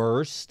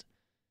worst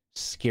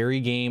scary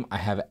game I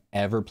have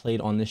ever played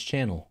on this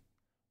channel.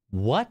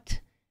 What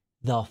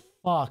the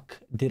fuck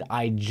did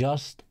I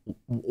just,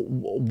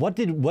 what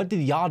did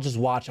y'all just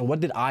watch and what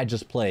did I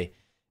just play?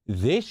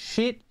 This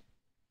shit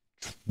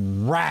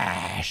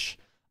trash.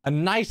 A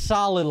nice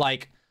solid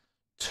like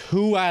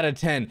 2 out of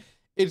 10.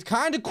 It's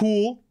kind of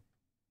cool,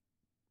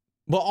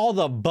 but all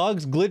the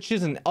bugs,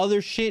 glitches, and other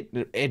shit,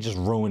 it just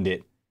ruined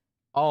it.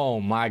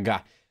 Oh my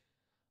God.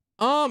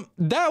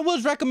 That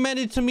was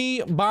recommended to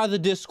me by the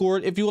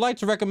Discord. If you would like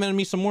to recommend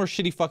me some more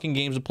shitty fucking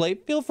games to play,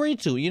 feel free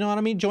to. You know what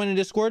I mean? Join the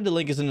Discord. The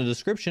link is in the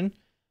description.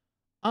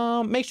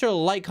 Make sure to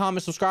like,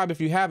 comment, subscribe if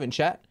you haven't,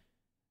 chat.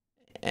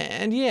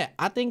 And yeah,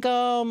 I think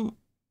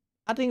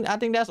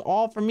that's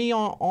all for me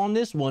on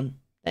this one.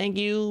 Thank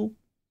you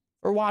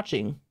for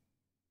watching.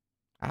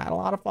 I had a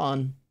lot of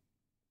fun.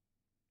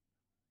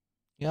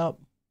 Yep.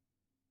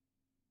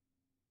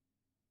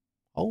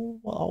 Oh,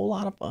 a whole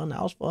lot of fun.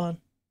 That was fun.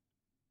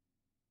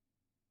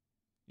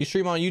 You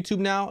stream on YouTube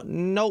now?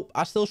 Nope.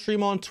 I still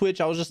stream on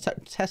Twitch. I was just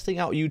testing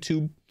out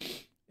YouTube.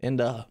 And,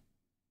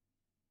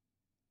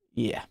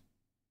 yeah.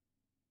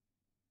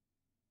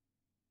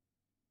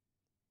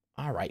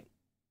 All right.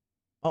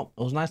 Oh,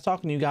 it was nice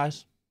talking to you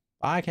guys.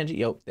 Bye, Kenji.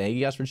 Yo, thank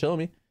you guys for chilling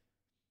me.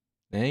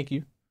 Thank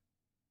you.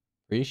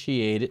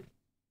 Appreciate it.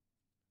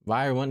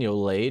 Bye, everyone. Yo,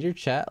 later,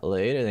 chat.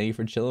 Later. Thank you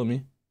for chilling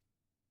me.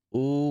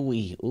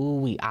 Ooh-wee.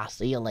 Ooh-wee. I'll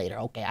see you later.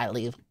 Okay, I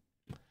leave.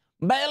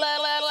 Bye, la,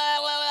 la, la.